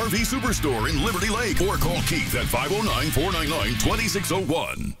R&R RV Superstore in Liberty Lake or call Keith at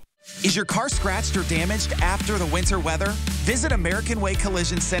 509-499-2601. Is your car scratched or damaged after the winter weather? Visit American Way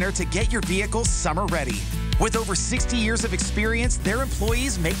Collision Center to get your vehicle summer ready. With over 60 years of experience, their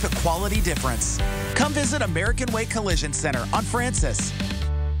employees make the quality difference. Come visit American Way Collision Center on Francis.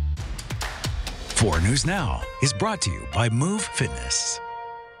 4 News Now is brought to you by Move Fitness.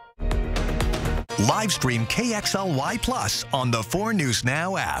 Live stream KXLY Plus on the 4 News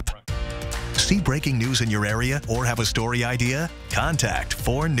Now app. See breaking news in your area or have a story idea? Contact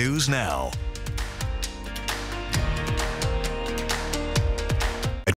 4 News Now.